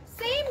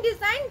 সেম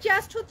ডিজাইন,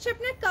 জাস্ট হচ্ছে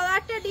আপনার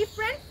কালারটা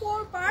ডিফারেন্ট।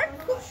 4 পার্ট,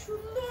 খুব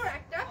সুন্দর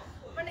একটা,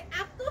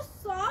 এত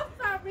সফট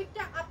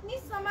ফ্যাব্রিকটা, আপনি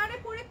সামারে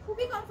পরে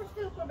খুবই কমফর্ট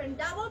ফিল করবেন।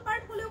 ডাবল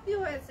পার্ট হলেও কি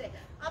হয়েছে,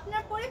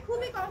 আপনার পরে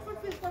খুবই কমফর্ট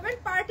ফিল করবেন,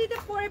 পার্টিতে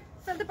পরে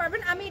ফেলতে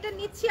পারবেন। আমি এটা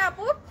নিচ্ছি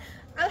আপু,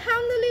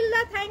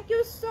 আলহামদুলিল্লাহ, থ্যাংক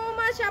ইউ সো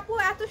মাচ আপু,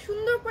 এত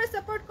সুন্দর করে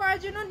সাপোর্ট করার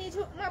জন্য।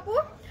 নিঝুম আপু,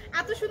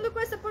 এত সুন্দর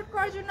করে সাপোর্ট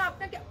করার জন্য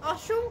আপনাকে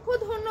অসংখ্য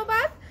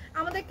ধন্যবাদ।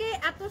 আমাদেরকে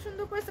এত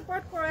সুন্দর করে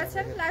সাপোর্ট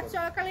করেছেন, লাইভ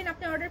চলাকালীন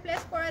আপনি অর্ডার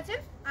প্লেস করেছেন।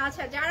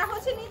 আচ্ছা, যারা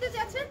হচ্ছে নিতে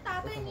যাচ্ছেন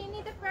তাড়াতাড়ি নিয়ে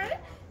নিতে পারেন,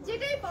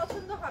 যেটাই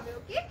পছন্দ হবে।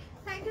 ওকে,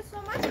 থ্যাংক ইউ সো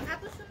মাচ,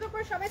 এত সুন্দর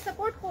করে সবাই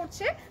সাপোর্ট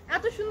করছে,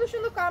 এত সুন্দর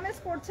সুন্দর কমেন্টস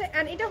করছে।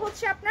 এন্ড এটা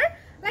হচ্ছে আপনার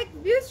লাইক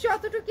ভিউজ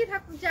যতটুকুই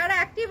থাকুক, যারা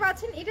অ্যাক্টিভ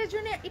আছেন এটার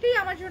জন্য, এটাই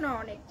আমার জন্য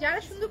অনেক। যারা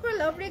সুন্দর করে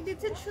লাভ রেক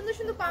দিচ্ছেন, সুন্দর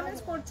সুন্দর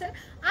কমেন্টস করছেন,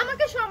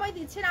 আমাকে সময়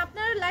দিচ্ছেন,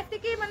 আপনার লাইফ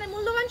থেকে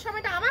মূল্যবান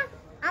সময়টা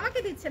আমাকে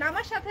দিচ্ছেন,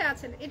 আমার সাথে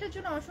আছেন, এটার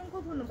জন্য অসংখ্য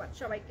ধন্যবাদ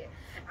সবাইকে।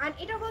 আর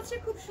এটা হচ্ছে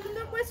খুব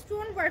সুন্দর করে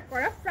স্টোন ওয়ার্ক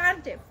করা,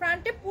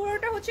 ফ্রন্টে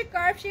পুরোটা হচ্ছে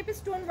কার্ভ শেপে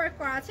স্টোন ওয়ার্ক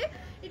করা আছে।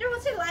 এটা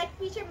হচ্ছে লাইট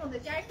পিচের মধ্যে,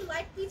 যারা একটু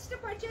লাইট পিচটা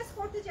পারচেজ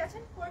করতে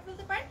চাচ্ছেন করে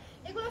ফেলতে পারেন।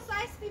 এগুলো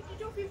সাইজ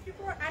 52,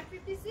 54 আর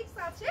 56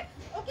 আছে।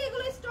 ওকে,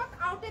 এগুলো স্টক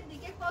আউটের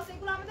দিকে, কজ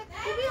এগুলো আমাদের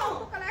খুবই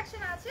অল্প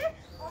কালেকশন আছে,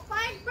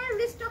 কয়েকবার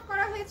রিস্টক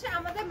করা হয়েছে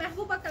আমাদের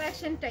মেহবুবা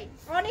কালেকশনটাই,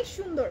 অনেক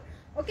সুন্দর।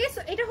 ওকে,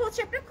 সো এটা হচ্ছে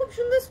আপনার খুব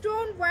সুন্দর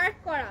স্টোন ওয়ার্ক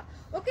করা।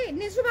 ওকে,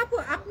 নিঝুম আপু,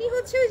 আপনি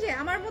হচ্ছে ওই যে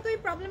আমার মতো এই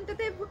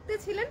প্রবলেমটাতে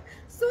ভুগতেছিলেন।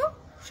 সো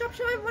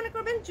সবসময় মনে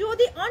করবেন,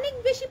 যদি অনেক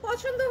বেশি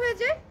পছন্দ হয়ে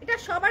যায়, এটা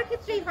সবার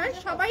ক্ষেত্রেই হয়,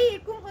 সবাই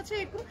এরকম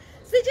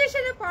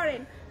সিচুয়েশনে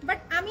পড়েন, বাট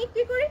আমি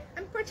কি করি,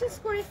 আমি পারচেজ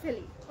করে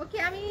ফেলি। ওকে,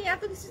 আমি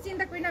এত কিছু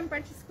চিন্তা করি না, আমি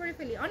পারচেজ করে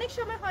ফেলি। অনেক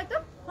সময় হয়তো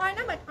হয়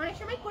না, বাট অনেক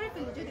সময় করে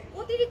ফেলি যদি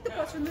অতিরিক্ত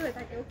পছন্দ হয়ে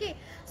থাকে। ওকে,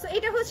 সো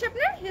এটা হচ্ছে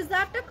আপনার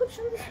হিজাবটা খুব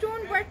সুন্দর স্টোন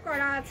ওয়ার্ক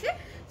করা আছে।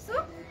 সো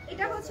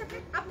এটা হচ্ছে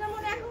আপনার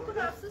মনে এখন কোনো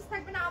আফসোস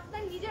থাকবে না,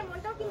 আপনার নিজের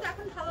মনটাও কিন্তু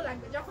এখন ভালো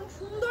লাগবে। যখন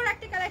সুন্দর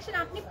একটা কালেকশন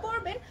আপনি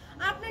পরবেন,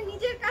 আপনার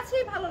নিজের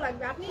কাছেই ভালো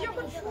লাগবে। আপনি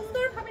যখন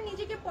সুন্দরভাবে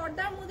নিজেকে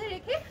পর্দার মধ্যে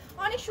রেখে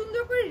অনেক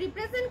সুন্দর করে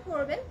রিপ্রেজেন্ট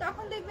করবেন,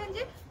 তখন দেখবেন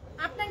যে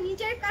আপনার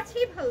নিজের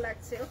কাছেই ভালো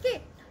লাগছে। ওকে,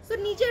 সো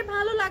নিজের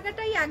ভালো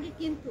লাগাটাই আগে,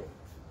 কিন্তু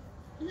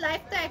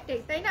লাইফটা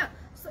একটাই, তাই না?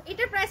 সো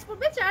এটার প্রাইস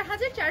পড়বে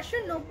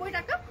 4490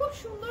 টাকা। খুব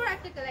সুন্দর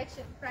একটা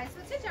কালেকশন, প্রাইস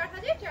হচ্ছে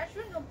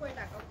 4490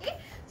 টাকা। ওকে,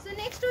 সো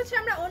নেক্সট হচ্ছে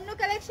আমরা অন্য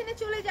কালেকশনে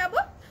চলে যাব।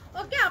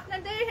 ওকে,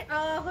 আপনাদের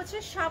হচ্ছে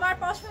সবার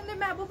পছন্দের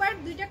মেহবুবার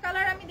দুইটা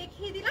কালার আমি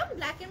দেখিয়ে দিলাম,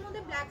 ব্ল্যাকের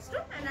মধ্যে ব্ল্যাক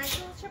স্টোন, এন্ড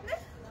আরেকটা হচ্ছে আপনার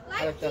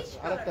লাইট পিচ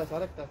কালার।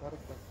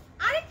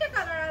 আরেকটা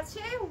কালার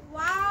আছে,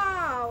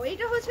 ওয়াও,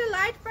 এটা হচ্ছে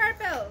লাইট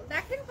পার্পল।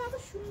 দেখেন কত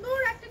সুন্দর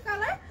একটা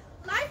কালার,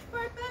 লাইট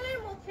পার্পলের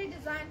মধ্যে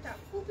ডিজাইনটা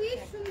খুবই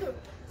সুন্দর,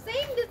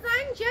 সেম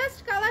ডিজাইন, জাস্ট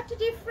কালারটা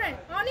ডিফারেন্ট,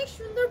 অনেক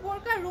সুন্দর।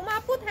 বোরকা রুমা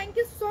আপু, থ্যাংক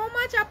ইউ সো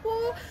মাচ আপু।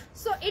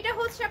 সো এটা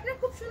হচ্ছে আপনার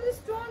খুব সুন্দর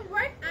স্টোন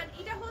ওয়ার্ক, এন্ড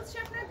এটা হচ্ছে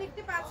আপনারা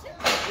দেখতে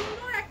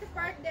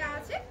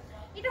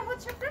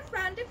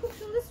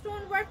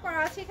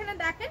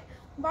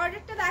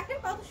বর্ডারটা দেখেন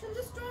কত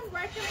সুন্দর স্টোন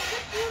ওয়ার্কের মধ্যে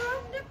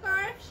পুরোটা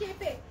কার্ভ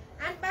শেপে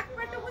এন্ড ব্যাক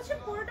পার্টটা হচ্ছে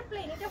পুরোটা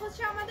প্লেন। এটা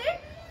হচ্ছে আমাদের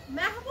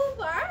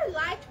মেহবুবার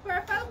লাইট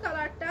পার্পল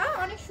কালারটা,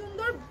 অনেক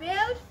সুন্দর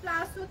বেল্ট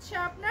প্লাস হচ্ছে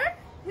আপনার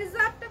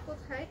হিজাবটা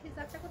কোথায়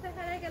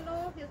হারিয়ে গেল,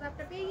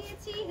 হিজাবটা পেয়ে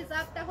গিয়েছি।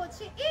 হিজাবটা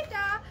হচ্ছে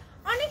এটা,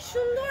 অনেক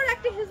সুন্দর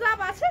একটা হিজাব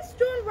আছে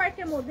স্টোন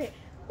ওয়ার্কের মধ্যে,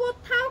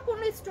 কোথাও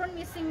কোনো স্টোন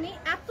মিসিং নেই।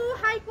 এত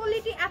হাই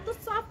কোয়ালিটি, এত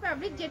সফট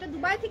ফ্যাব্রিক, যেটা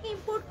দুবাই থেকে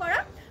ইম্পোর্ট করা।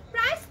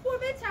 প্রাইস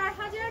পড়বে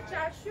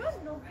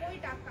 4490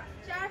 টাকা।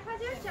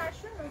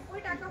 4490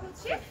 টাকা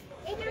হচ্ছে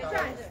এটার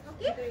প্রাইস।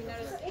 ওকে,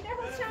 সো এটা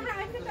হচ্ছে আমরা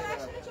আরেকটা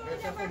কালেকশনে চলে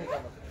যাব।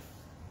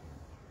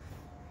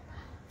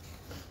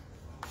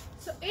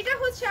 সো এটা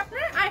হচ্ছে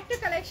আপনার আরেকটা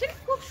কালেকশন,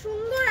 খুব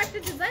সুন্দর একটা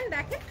ডিজাইন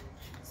দেখেন।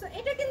 সো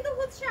এটা কিন্তু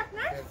হচ্ছে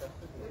আপনার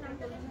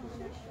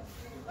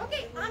ওকে,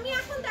 আমি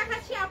এখন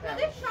দেখাচ্ছি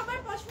আপনাদের সবার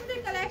পছন্দের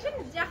কালেকশন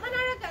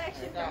জাহানারা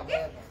কালেকশনটা। ওকে,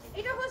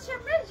 এটা হচ্ছে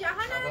আপনার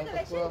জাহানারা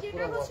কালেকশন,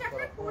 যেটা হচ্ছে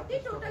আপনার কোটি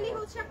টোটালি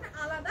হচ্ছে আপনার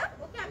আলাদা।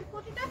 ওকে, আমি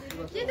কোটিটা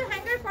যেহেতু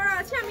হ্যাঙ্গার করা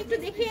আছে আমি একটু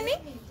দেখিয়ে নিই।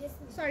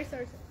 সরি,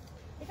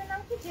 এটা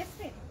নাম কি?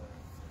 জেসমিন।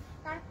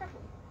 কার্ডটা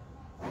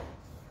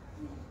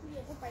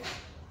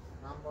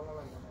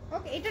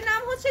ওকে, এটার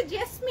নাম হচ্ছে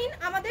জেসমিন,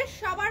 আমাদের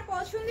সবার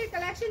পছন্দের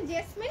কালেকশন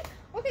জেসমিন।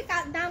 ওকে,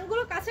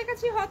 দামগুলো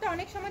কাছাকাছি হতে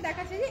অনেক সময়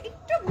দেখা যায় যে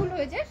একটু ভুল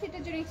হয়ে যায়,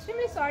 সেটার জন্য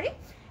এক্সট্রিমলি সরি।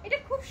 এটা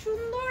খুব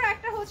সুন্দর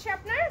একটা হচ্ছে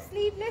আপনার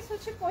স্লিভলেস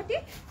হচ্ছে কোটি,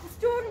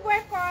 স্টোন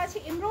ওয়ার্ক করা আছে,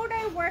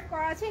 এমব্রয়ডারি ওয়ার্ক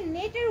করা আছে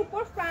নেটের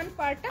উপর। ফ্রন্ট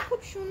পার্টটা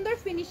খুব সুন্দর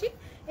ফিনিশিং,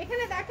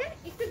 এখানে দেখেন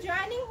একটু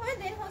জয়েনিং হয়ে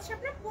দেন হচ্ছে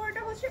আপনার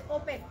পুরোটা হচ্ছে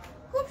ওপেন।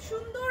 খুব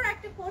সুন্দর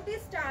একটা কোটি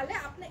স্টাইলে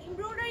আপনার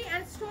এমব্রয়ডারি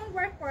এন্ড স্টোন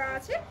ওয়ার্ক করা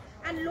আছে।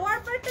 এন্ড লোয়ার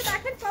পার্টটা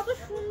দেখেন কত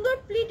সুন্দর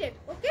প্লিটেড।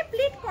 ওকে,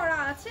 প্লিট করা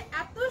আছে,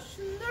 এত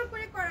সুন্দর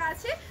করে করা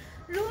আছে।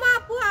 রুমা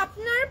আপু,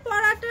 আপনার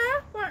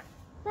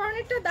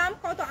পরনেরটা দাম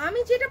কত? আমি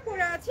যেটা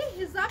পরে আছি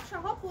হিজাব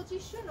সহ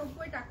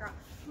 2590 টাকা,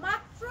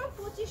 মাত্র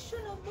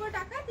 2590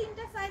 টাকা।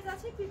 তিনটা সাইজ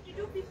আছে,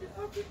 52,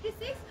 54,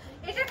 56।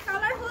 এটার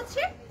কালার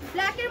হচ্ছে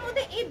ব্ল্যাকের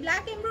মধ্যে, এই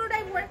ব্ল্যাক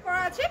এমব্রয়ডারি ওয়ার্ক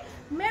করা আছে,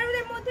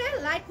 মেরুনের মধ্যে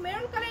light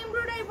maroon colour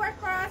embroidery work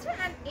করা আছে।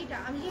 এন্ড এটা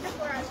আমি যেটা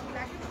পরে আছি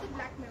ব্ল্যাকের মধ্যে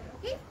ব্ল্যাক মেরুন।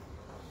 ওকে,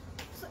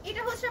 সো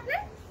এটা হচ্ছে আপনার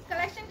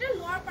কালেকশনটা।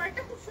 লোয়ার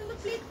পার্টটা খুব সুন্দর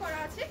প্লিট করা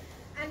আছে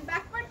এন্ড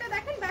ব্যাক পার্টটা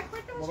দেখেন, ব্যাক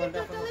পার্টটা হচ্ছে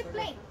টোটালি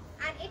প্লেন।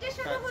 আর এটার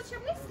সাথে হচ্ছে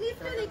আপনি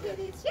স্লিভটা দেখিয়ে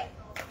দিয়েছি।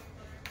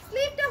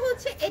 স্লিভটা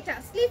হচ্ছে এটা,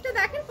 স্লিভটা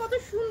দেখেন কত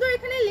সুন্দর,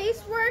 এখানে লেস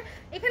ওয়ার্ক,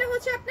 এখানে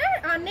হচ্ছে আপনার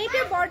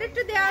নেটের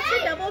বর্ডারটা দেওয়া আছে,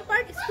 ডাবল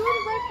পার্ট স্টোন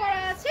ওয়ার্ক করা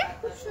আছে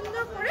খুব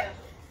সুন্দর করে।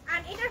 আর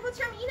এটার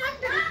হচ্ছে আমি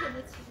ইনারটা দেখিয়ে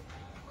দিচ্ছি।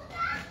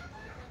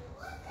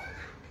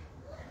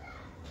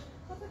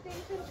 কত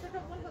টেনশন, ছোট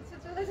বোন হচ্ছে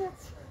চলে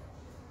যাচ্ছে।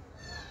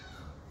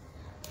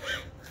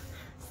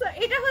 সো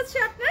এটা হচ্ছে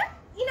আপনার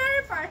ইনার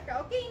পার্টটা।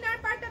 ওকে, ইনার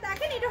পার্টটা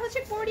দেখেন, এটা হচ্ছে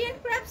কোরিয়ান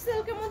ক্রেপ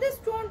সিল্কের মধ্যে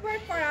স্টোন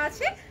ওয়ার্ক করা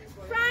আছে,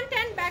 ফ্রন্ট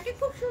এন্ড ব্যাকে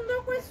খুব সুন্দর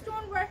করে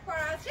স্টোন ওয়ার্ক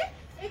করা আছে।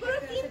 এগুলো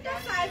তিনটা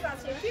সাইজ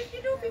আছে,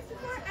 52,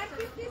 54 এন্ড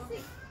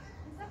 56।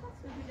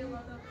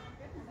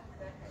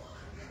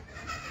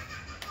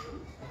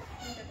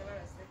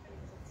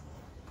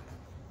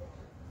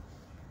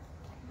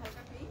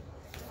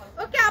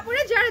 ওকে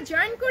আপুরা, যারা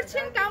জয়েন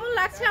করছেন কেমন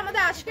লাগছে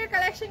আমাদের আজকের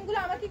কালেকশনগুলো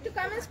আমাকে একটু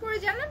কমেন্টস করে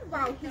জানান।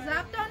 ওয়াও,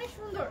 হিজাবটা অনেক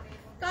সুন্দর,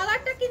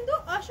 কালারটা কিন্তু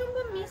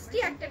অসম্ভব মিষ্টি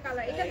একটা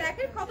কালার। এটা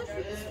দেখেন কত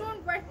সুন্দর স্টোন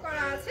ওয়ার্ক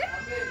করা আছে।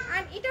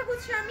 আর এটা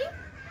হচ্ছে আমি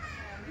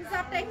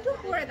হিজাবটা একটু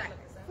পরে দেখাই,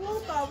 ফুল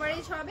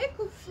কভারেজ হবে,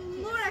 খুব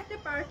সুন্দর একটা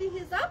পার্টি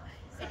হিজাব।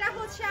 এটা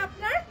হচ্ছে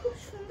আপনার খুব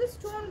সুন্দর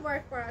স্টোন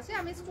ওয়ার্ক করা আছে,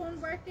 আমি স্টোন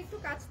ওয়ার্কটা একটু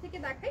কাছ থেকে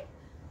দেখাই,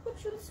 খুব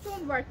সুন্দর স্টোন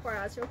ওয়ার্ক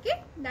করা আছে। ওকে,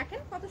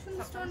 দেখেন কত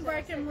সুন্দর স্টোন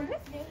ওয়ার্কের মধ্যে।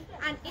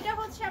 আর এটা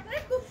হচ্ছে আপনার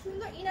খুব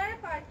সুন্দর ইনার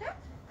পার্টটা।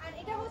 আর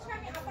এটা হচ্ছে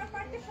আমি আপার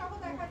পার্টটা সহ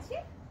দেখাচ্ছি।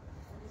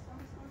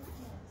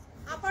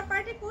 আপার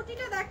পার্টের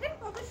কোটিটা দেখেন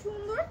কত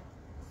সুন্দর,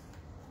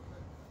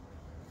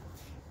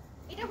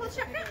 এটা হচ্ছে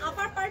আপনার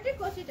আপার পার্টের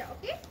কোটিটা।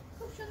 ওকে,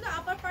 খুব সুন্দর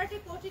আপার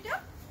পার্টের কোটিটা।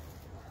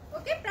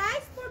 ওকে,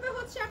 প্রাইস পড়বে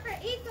হচ্ছে আপনার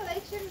এই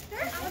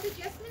কালেকশনটার, আমাদের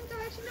জেসমিন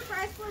কালেকশনের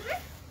প্রাইস পড়বে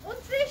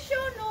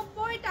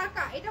 2990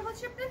 টাকা। এটা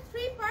হচ্ছে আপনার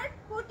 3 পার্ট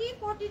কোটি,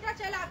 কোটিটা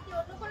চাইলে আপনি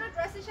অন্য কোনো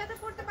ড্রেসের সাথে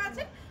পরতে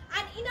পারছেন।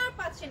 আর ইনার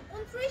পাচ্ছেন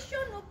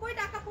 2990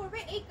 টাকা পড়বে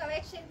এই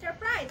কালেকশনটার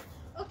প্রাইস।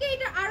 ওকে,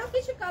 এটা আরো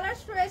কিছু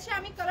কালারস রয়েছে,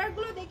 আমি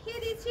কালারগুলো দেখিয়ে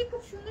দিচ্ছি।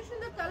 খুব সুন্দর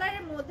সুন্দর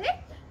কালারের মধ্যে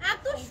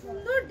এত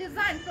সুন্দর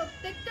ডিজাইন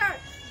প্রত্যেকটার।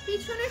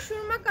 পিছনে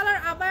সুরমা কালার,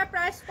 আবার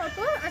প্রাইস কত?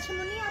 আচ্ছা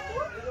মনি আপু,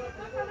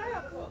 কালার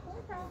আপু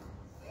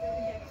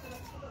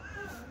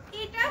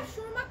এটা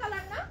সুরমা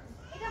কালার না,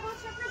 এটা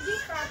হচ্ছে আপনার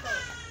ডিপ পার্পল।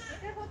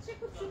 এটা হচ্ছে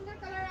খুব সুন্দর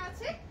কালার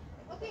আছে।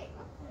 ওকে,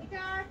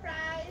 এটার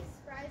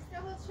প্রাইসটা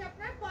হচ্ছে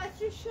আপনার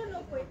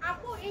 3590।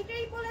 আপু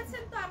এটাই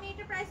বলেছেন তো, আমি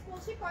এটা প্রাইস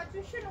বলছি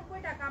 3590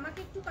 টাকা। আমাকে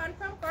একটু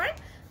কনফার্ম করেন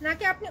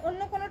নাকি আপনি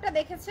অন্য কোনোটা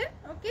দেখেছেন।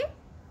 ওকে,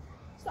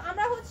 সো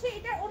আমরা হচ্ছে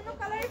এটা অন্য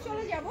কালারে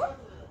চলে যাব।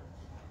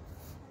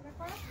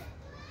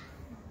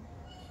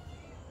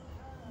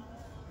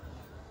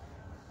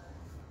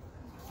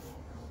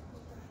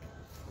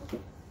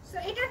 সো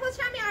এটা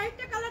হচ্ছে আমি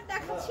আরেকটা কালার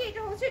দেখাচ্ছি,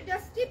 এটা হচ্ছে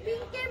ডাস্টি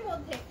পিঙ্কের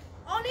মধ্যে,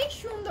 অনেক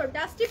সুন্দর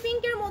ডাস্টি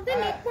পিঙ্কের মধ্যে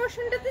নেক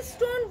পোরশনটাতে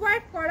স্টোন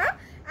ওয়ার্ক করা।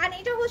 আর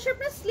এটা হচ্ছে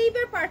আপনার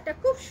স্লিভের পার্টটা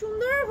খুব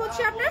সুন্দর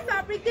হচ্ছে আপনার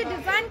ফ্যাব্রিক দিয়ে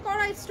ডিজাইন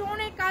করা,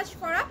 স্টোনের কাজ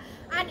করা।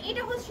 আর আর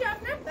এটা হচ্ছে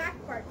আপনার ব্যাক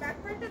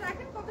পার্টটা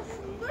দেখেন কত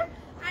সুন্দর।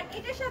 আর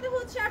এটার সাথে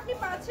হচ্ছে আপনি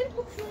পাচ্ছেন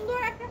খুব সুন্দর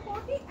একটা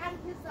কোটি এন্ড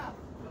হিজাব।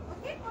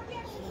 ওকে, কোটি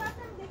এন্ড হিজাব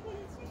আমি দেখিয়ে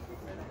দিচ্ছি।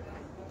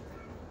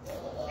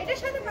 এটার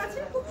সাথে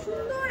পাচ্ছেন খুব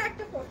সুন্দর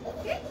একটা কোটি।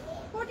 ওকে,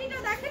 কোটিটা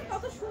দেখেন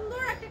কত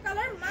সুন্দর একটা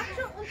কালার, মাত্র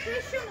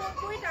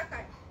 2990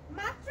 টাকায়,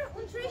 মাত্র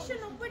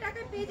 2990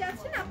 টাকায় পেয়ে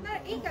যাচ্ছেন আপনার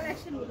এই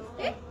কালেকশনগুলো।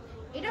 ওকে,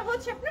 এটা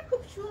হচ্ছে আপনার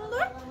খুব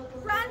সুন্দর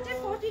ফ্রন্টের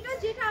কোটিটা,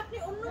 যেটা আপনি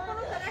অন্য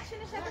কোনো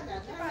কালেকশনের সাথে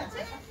পরতে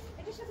পারছেন।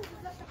 এটার সাথে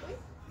হিজাবটা কই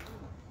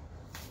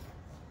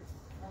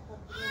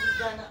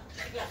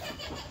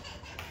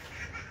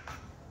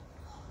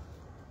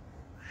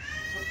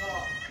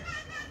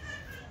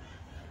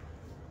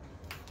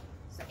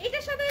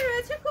এটার সাথে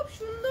রয়েছে খুব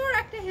সুন্দর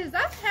একটা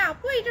হিজাব। হ্যাঁ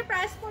আপু, এটা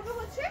প্রাইস পড়বে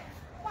হচ্ছে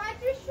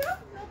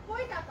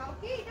 3590 টাকা।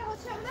 ওকে, এটা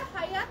হচ্ছে আমাদের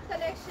হায়াত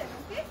কালেকশন।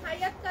 ওকে,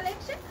 হায়াত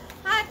কালেকশন,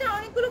 হায়াতে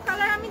অনেকগুলো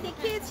কালার আমি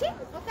দেখিয়েছি।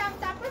 ওকে, আমি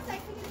তারপর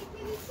সাইড থেকে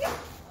দেখিয়ে দিচ্ছি।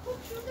 খুব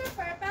সুন্দর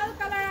পার্পল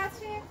কালার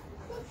আছে,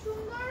 খুব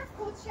সুন্দর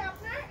হচ্ছে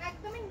আপনার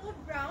একদমই নুড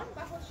ব্রাউন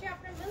বা হচ্ছে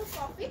আপনার মিল্ক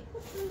কফি,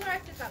 খুব সুন্দর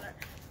একটা কালার।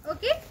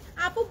 ওকে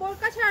আপু,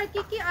 বোরকা ছাড়া আর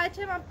কি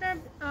আইটেম আপনার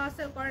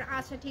সেল করার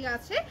আছে? ঠিক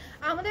আছে,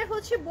 আমাদের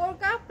হচ্ছে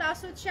বোরকা প্লাস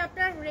হচ্ছে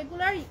আপনার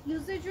রেগুলার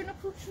ইউজের জন্য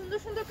খুব সুন্দর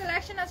সুন্দর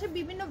কালেকশন আছে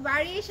বিভিন্ন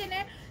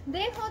ভ্যারিয়েশনের।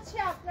 দেন হচ্ছে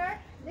আপনার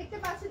দেখতে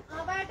পাচ্ছেন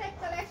আবায়া টাইপ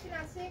কালেকশন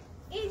আছে।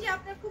 এই যে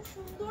আপনার খুব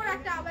সুন্দর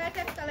একটা আবায়া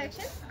টাইপ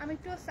কালেকশন, আমি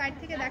একটু সাইড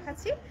থেকে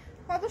দেখাচ্ছি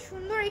কত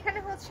সুন্দর এখানে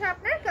হচ্ছে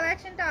আপনার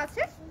কালেকশনটা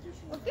আছে।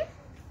 ওকে,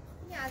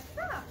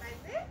 আচ্ছা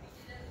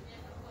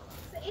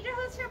এটা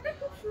হচ্ছে আপনার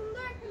খুব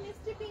সুন্দর একটা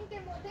মিষ্টি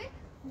পিঙ্কের মধ্যে,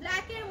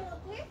 ব্ল্যাক এর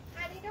মধ্যে,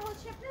 আর এটা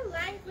হচ্ছে আপনার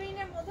লাইম গ্রিন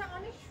এর মধ্যে,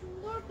 অনেক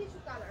সুন্দর কিছু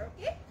কালার।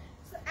 ওকে,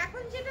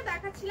 এখন যেটা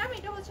দেখাচ্ছিলাম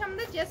এটা হচ্ছে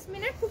আমাদের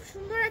জেসমিনের খুব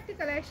সুন্দর একটা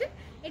কালেকশন।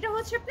 এটা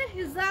হচ্ছে আপনার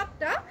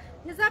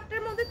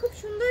হিজাবটার মধ্যে খুব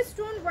সুন্দর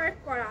স্টোন ওয়ার্ক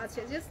করা আছে,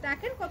 জাস্ট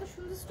দেখেন কত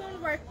সুন্দর স্টোন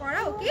ওয়ার্ক করা।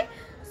 ওকে,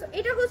 সো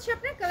এটা হচ্ছে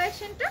আপনার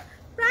কালেকশনটা।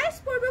 প্রাইস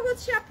পড়বে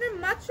হচ্ছে আপনার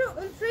মাত্র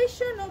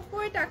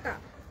 2990 টাকা,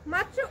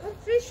 মাত্র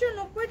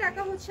 2990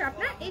 টাকা হচ্ছে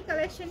আপনার এই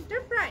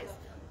কালেকশনটার প্রাইস।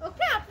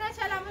 ওকে, আপনারা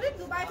চাইলে আমাদের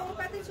দুবাই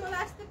বোরকাতে চলে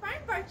আসতে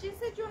পারেন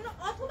পারচেজের জন্য,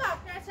 অথবা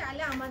আপনারা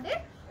চাইলে আমাদের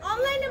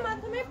অনলাইনের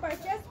মাধ্যমে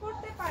পারচেজ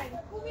করতে পারেন।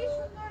 খুবই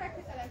সুন্দর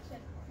একটা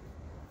কালেকশন।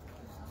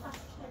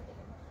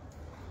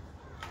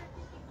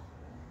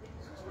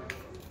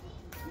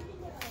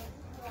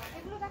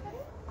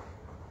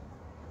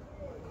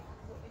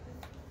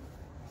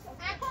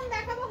 এখন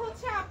দেখাবো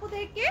হচ্ছে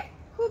আপুদেরকে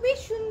খুবই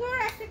সুন্দর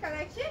একটা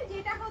কালেকশন,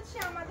 যেটা হচ্ছে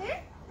আমাদের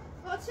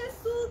হচ্ছে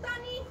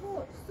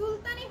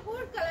সুলতানি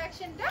হুড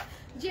কালেকশনটা,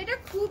 যেটা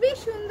খুবই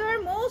সুন্দর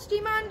মোস্ট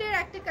ডিমান্ডের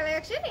একটা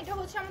কালেকশন। এটা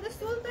হচ্ছে আমাদের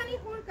সুলতানি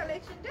হুড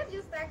কালেকশনটা,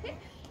 জাস্ট দেখেন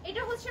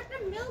এটা হচ্ছে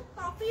আপনার মিল্ক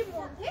কফির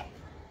মধ্যে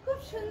খুব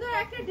সুন্দর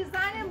একটা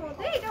ডিজাইনের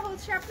মধ্যে। এটা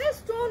হচ্ছে আপনার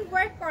স্টোন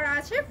ওয়ার্ক করা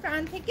আছে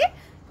ফ্রন্ট থেকে,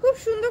 খুব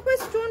সুন্দর করে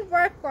স্টোন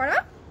ওয়ার্ক করা,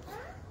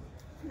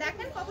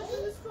 দেখেন কত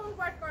সুন্দর স্টোন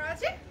ওয়ার্ক করা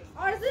আছে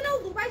অরিজিনাল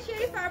দুবাই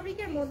শেরি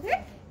ফ্যাব্রিকের মধ্যে।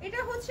 এটা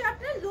হচ্ছে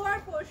আপনার লোয়ার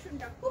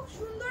পোরশনটা খুব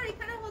সুন্দর,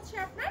 এখানে হচ্ছে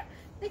আপনার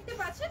দেখতে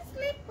পাচ্ছেন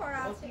স্লিপ করা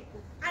আছে।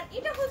 আর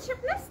এটা হচ্ছে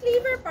আপনার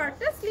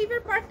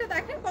স্লিভের পার্টটা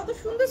দেখেন কত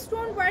সুন্দর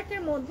স্টোন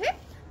ওয়ার্কের মধ্যে।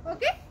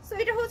 ওকে, সো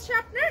এটা হচ্ছে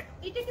আপনার,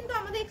 এটা কিন্তু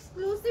আমাদের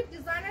এক্সক্লুসিভ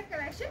ডিজাইনার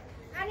কালেকশন।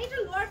 আর এটা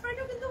লোয়ার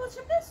পার্টও কিন্তু হচ্ছে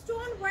আপনার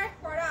স্টোন ওয়ার্ক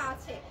করা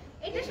আছে।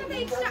 এটার সাথে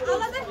এক্সট্রা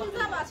আলাদা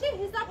হিজাব আছে,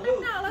 হিজাবটা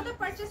আপনার আলাদা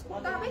পারচেজ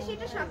করতে হবে,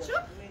 সেটা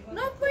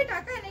 790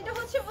 টাকা। আর এটা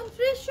হচ্ছে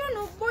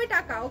 2990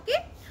 টাকা। ওকে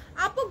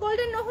আপু,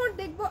 গোল্ডেন নহর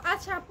দেখবো?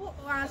 আচ্ছা আপু,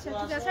 আচ্ছা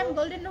ঠিক আছে, আমি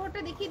গোল্ডেন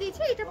নহরটা দেখিয়ে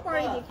দিচ্ছি, এটা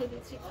পরেই দেখিয়ে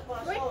দিচ্ছি,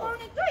 ওয়েট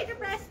করুন একটু। এটা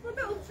প্রাইস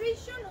পড়বে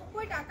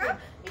 2990 টাকা।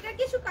 এটা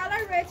কিছু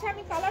কালার রয়েছে,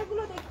 আমি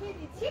কালারগুলো দেখিয়ে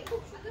দিচ্ছি,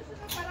 খুব সুন্দর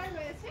সুন্দর কালার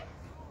রয়েছে।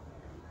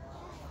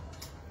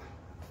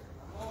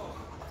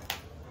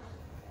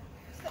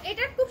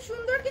 এটার খুব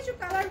সুন্দর কিছু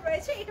কালার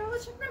রয়েছে। এটা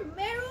হচ্ছে আপনার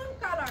মেরুন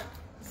কালার,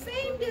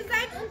 সেম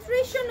ডিজাইন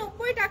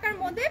 2990 টাকার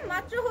মধ্যে,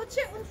 মাত্র হচ্ছে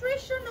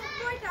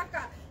 2990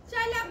 টাকা।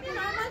 চাইলে আপনি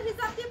নরমাল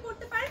হিজাব দিয়ে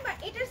পড়তে পারেন, বা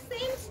এটার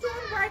সেম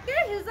স্টোন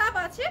ওয়ার্কের হিজাব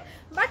আছে,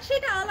 বাট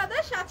সেটা আলাদা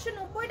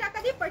 790 টাকা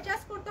দিয়ে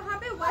পারচেজ করতে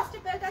হবে। ওয়েস্ট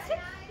বেল্ট আছে,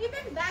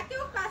 ইভেন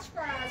ব্যাকেও কাজ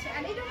করা আছে।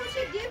 আর এটা হচ্ছে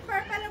ডিপ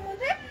পার্পলের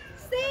মধ্যে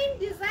সেম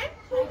ডিজাইন,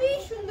 খুবই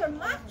সুন্দর,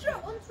 মাত্র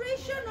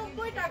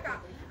 2990 টাকা।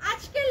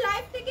 আজকের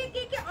লাইভ থেকে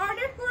কে কে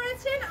অর্ডার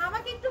করেছেন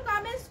আমাকে একটু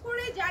কমেন্টস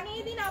করে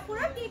জানিয়ে দিন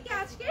আপুরা, কে কে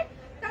আজকের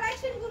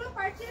কালেকশনগুলো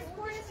পারচেজ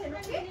করেছেন।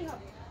 ওকে,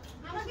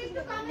 আমাকে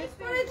একটু কমেন্টস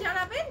করে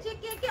জানাবেন যে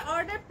কে কে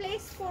অর্ডার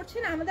প্লেস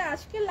করছেন আমাদের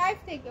আজকের লাইভ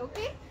থেকে।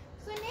 ওকে,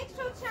 সো নেক্সট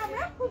হচ্ছে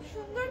আমরা খুব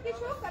সুন্দর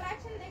কিছু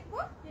কালেকশন দেখব।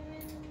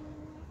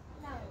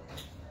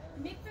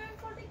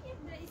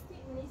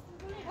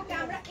 ওকে,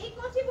 আমরা এই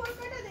কোচি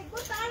বোরকাটা দেখব।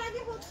 তার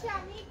আগে হচ্ছে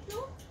আমি একটু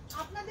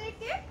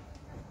আপনাদেরকে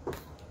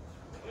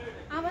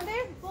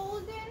আমাদের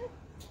গোল্ডেন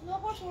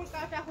নহর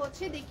বোরকাটা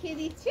হচ্ছে দেখিয়ে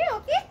দিচ্ছি।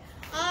 ওকে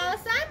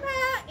সাইম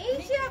ভাইয়া, এই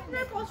যে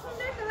আপনার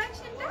পছন্দের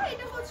কালেকশনটা,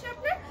 এটা হচ্ছে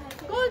আপনার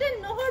গোল্ডেন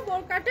নহর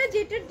বোরকাটা,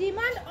 যেটার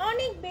ডিমান্ড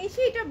অনেক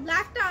বেশি। এটা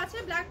ব্ল্যাকটা আছে,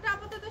 ব্ল্যাকটা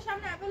আপাতত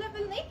সামনে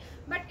অ্যাভেলেবেল নেই,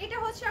 বাট এটা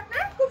হচ্ছে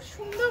আপনার খুব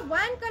সুন্দর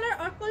ওয়াইন কালার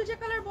আর কলজা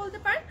কালার বলতে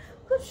পারেন,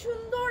 খুব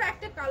সুন্দর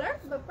একটা কালার,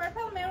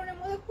 পার্পল মেরুনের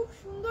মধ্যে খুব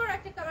সুন্দর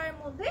একটা কালারের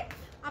মধ্যে।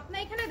 আপনি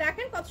এখানে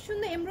দেখেন কত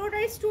সুন্দর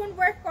এমব্রয়ডারি স্টোন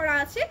ওয়ার্ক করা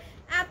আছে,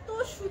 এত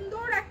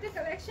সুন্দর একটা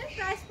কালেকশন।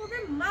 প্রাইস পড়বে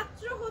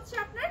মাত্র হচ্ছে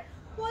আপনার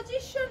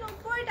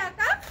 2590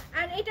 টাকা।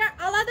 অ্যান্ড এটা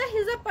আলাদা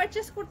হিজাব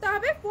পারচেস করতে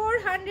হবে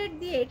 400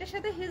 দিয়ে, এটার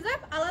সাথে হিজাব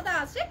আলাদা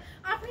আছে।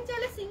 আপনি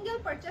চাইলে সিঙ্গেল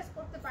পারচেস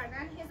করতে পারেন।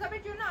 অ্যান্ড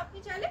হিজাবের জন্য আপনি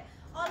চাইলে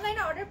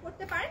অনলাইনে অর্ডার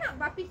করতে পারেন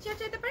বা পিকচার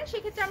চাইতে পারেন।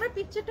 সেক্ষেত্রে আমরা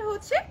পিকচারটা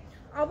হচ্ছে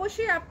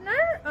অবশ্যই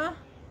আপনার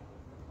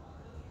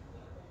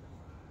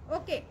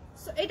ওকে।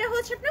 সো এটা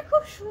হচ্ছে আপনার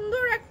খুব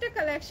সুন্দর একটা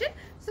কালেকশন।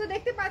 সো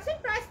দেখতে পাচ্ছেন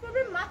প্রাইস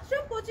পড়বে মাত্র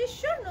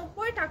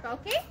 2590 টাকা।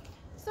 ওকে,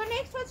 সো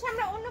নেক্সট হচ্ছে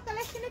আমরা অন্য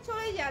কালেকশনে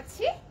চলে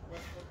যাচ্ছি।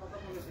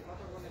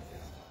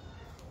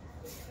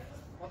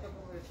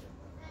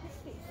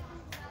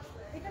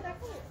 এটা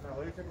দেখো না,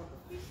 ওইটা কত?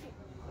 50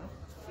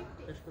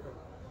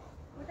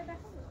 ওটা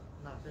দেখো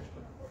না, শেষ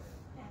করো।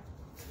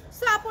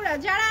 সো আপুরা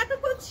যারা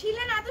এতক্ষণ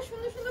ছিলেন, এত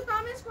সুন্দর সুন্দর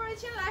কমেন্টস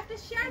করেছেন, লাইভটা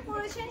শেয়ার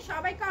করেছেন,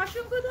 সবাইকে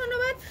অসংখ্য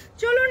ধন্যবাদ।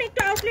 চলুন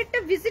একটু আউটলেটটা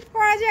ভিজিট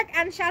করা যাক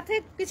এন্ড সাথে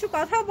কিছু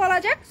কথাও বলা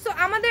যাক। সো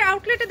আমাদের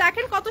আউটলেটে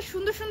দেখেন কত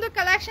সুন্দর সুন্দর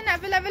কালেকশন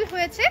অ্যাভেলেবেল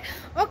হয়েছে।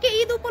 ওকে,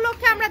 ঈদ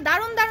উপলক্ষে আমরা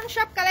দারুণ দারুণ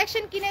সব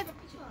কালেকশন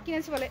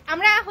কিনেছি বলে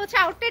আমরা হচ্ছে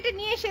আউটলেটে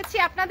নিয়ে এসেছি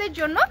আপনাদের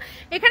জন্য।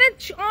 এখানে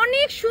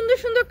অনেক সুন্দর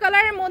সুন্দর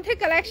কালারের মধ্যে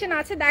কালেকশন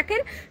আছে।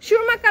 দেখেন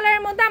সুরমা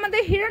কালারের মধ্যে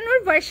আমাদের হিরানুর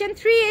ভার্সন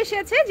 3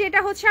 এসেছে, যেটা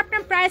হচ্ছে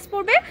আপনার প্রাইস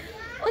পড়বে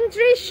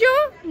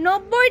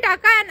 2990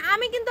 টাকা। এন্ড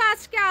আমি কিন্তু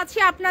আজকে আছি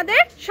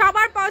আপনাদের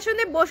সবার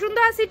পছন্দের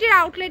বসুন্ধরা সিটির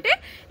আউটলেটে।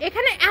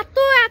 এখানে এত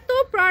এত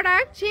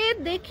প্রোডাক্ট যে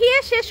দেখিয়ে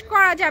শেষ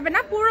করা যাবে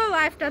না পুরো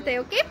লাইফটাতে।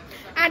 ওকে,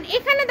 এন্ড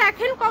এখানে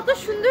দেখেন কত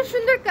সুন্দর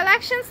সুন্দর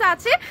কালেকশনস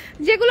আছে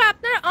যেগুলো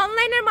আপনারা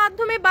অনলাইনের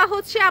মাধ্যমে বা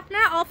হচ্ছে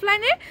আপনারা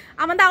অফলাইনে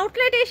আমাদের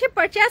আউটলেটে এসে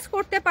পারচেজ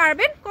করতে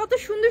পারবেন। কত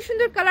সুন্দর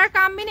সুন্দর কালার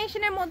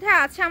কম্বিনেশনের মধ্যে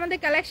আছে আমাদের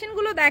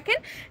কালেকশনগুলো। দেখেন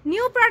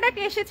নিউ প্রোডাক্ট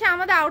এসেছে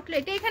আমাদের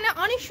আউটলেটে। এখানে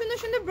অনেক সুন্দর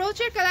সুন্দর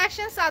ব্রোচের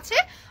কালেকশনস আছে।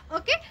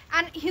 ওকে,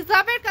 এন্ড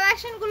হিজাবের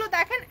কালেকশন গুলো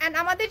দেখেন। এন্ড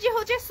আমাদের যে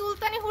হচ্ছে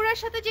সুলতানি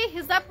হুরার সাথে যে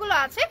হিজাব গুলো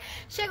আছে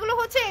সেগুলো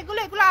হচ্ছে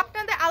এগুলো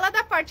আপনাদের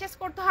আলাদা পারচেস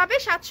করতে হবে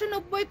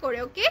 790 করে।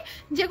 ওকে,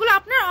 যেগুলো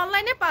আপনারা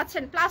অনলাইনে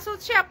পাচ্ছেন। প্লাস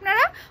হচ্ছে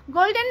আপনারা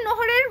গোল্ডেন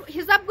নহরের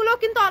হিজাব গুলো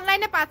কিন্তু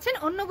অনলাইনে পাচ্ছেন,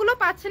 অন্যগুলো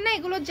পাচ্ছেন না।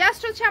 এগুলো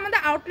জাস্ট হচ্ছে আমাদের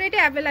আউটলেটে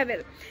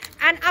অ্যাভেলেবেল।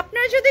 এন্ড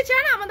আপনারা যদি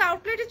চান আমাদের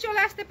আউটলেটে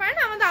চলে আসতে পারেন।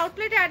 আমাদের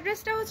আউটলেটের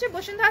অ্যাড্রেসটা হচ্ছে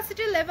বসুন্ধরা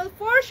সিটি লেভেল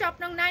 4 শপ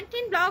নং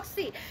 19 ব্লক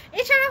সি।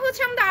 এছাড়া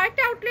হচ্ছে আমাদের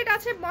আরেকটা আউটলেট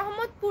আছে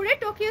মোহাম্মদপুরে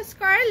Tokyo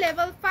square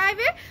level 5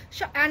 A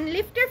and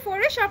লিফটের 4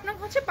 এ শপ নং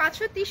হচ্ছে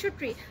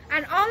 563।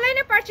 এন্ড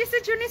অনলাইনে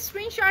পারচেজের জন্য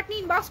স্ক্রিনশট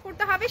নিয়ে ইনবক্স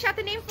করতে হবে,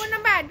 সাথে name, phone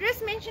number, address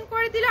mention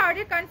করে দিলে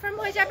অর্ডার কনফার্ম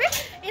হয়ে যাবে।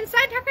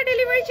 ইনসাইড ঢাকা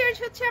ডেলিভারি চার্জ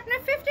হচ্ছে আপনার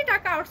 50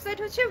 টাকা, আউটসাইড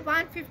হচ্ছে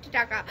 150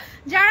 টাকা।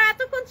 যারা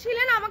এতক্ষণ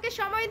ছিলেন, আমাকে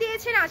সময়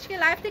দিয়েছেন, আজকে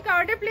লাইভ থেকে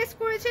অর্ডার প্লেস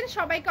করেছেন,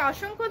 সবাইকে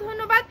অসংখ্য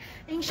ধন্যবাদ।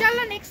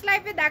 ইনশাআল্লাহ নেক্সট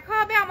লাইভে দেখা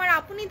হবে আমার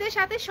আপুনিদের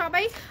সাথে।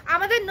 সবাই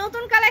আমাদের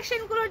নতুন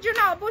কালেকশনগুলোর জন্য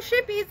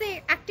অবশ্যই পেজে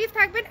অ্যাক্টিভ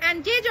থাকবেন। এন্ড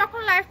যে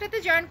যখন লাইভটাতে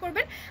জয়েন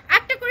করবেন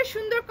একটা করে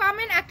সুন্দর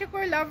কমেন্ট, একটা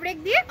করে লাভ রেক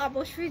দিয়ে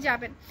অবশ্যই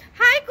যাবেন।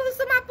 হাই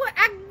কুলসুম আপু,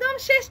 একদম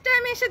শেষ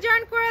টাইমে এসে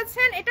জয়েন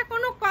করেছেন, এটা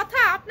কোনো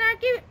কথা? আপনারা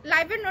কি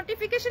লাইভের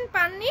নোটিফিকেশন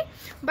পাননি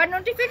বা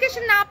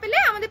নোটিফিকেশন না পেলে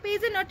আমাদের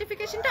পেজের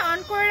নোটিফিকেশনটা অন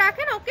করে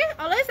রাখেন। ওকে,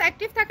 অলওয়েজ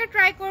অ্যাক্টিভ থাকা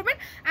ট্রাই করবেন।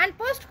 এন্ড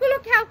পোস্টগুলো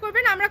খেয়াল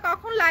করবেন আমরা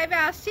কখন লাইভে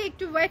আসছি,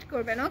 একটু ওয়েট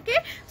করবেন। ওকে,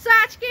 সো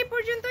আজকে এই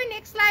পর্যন্তই।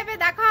 নেক্সট লাইভে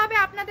দেখা হবে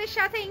আপনাদের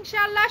সাথে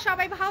ইনশাআল্লাহ।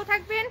 সবাই ভালো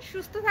থাকবেন,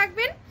 সুস্থ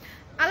থাকবেন।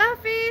 আল্লাহ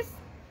হাফিজ।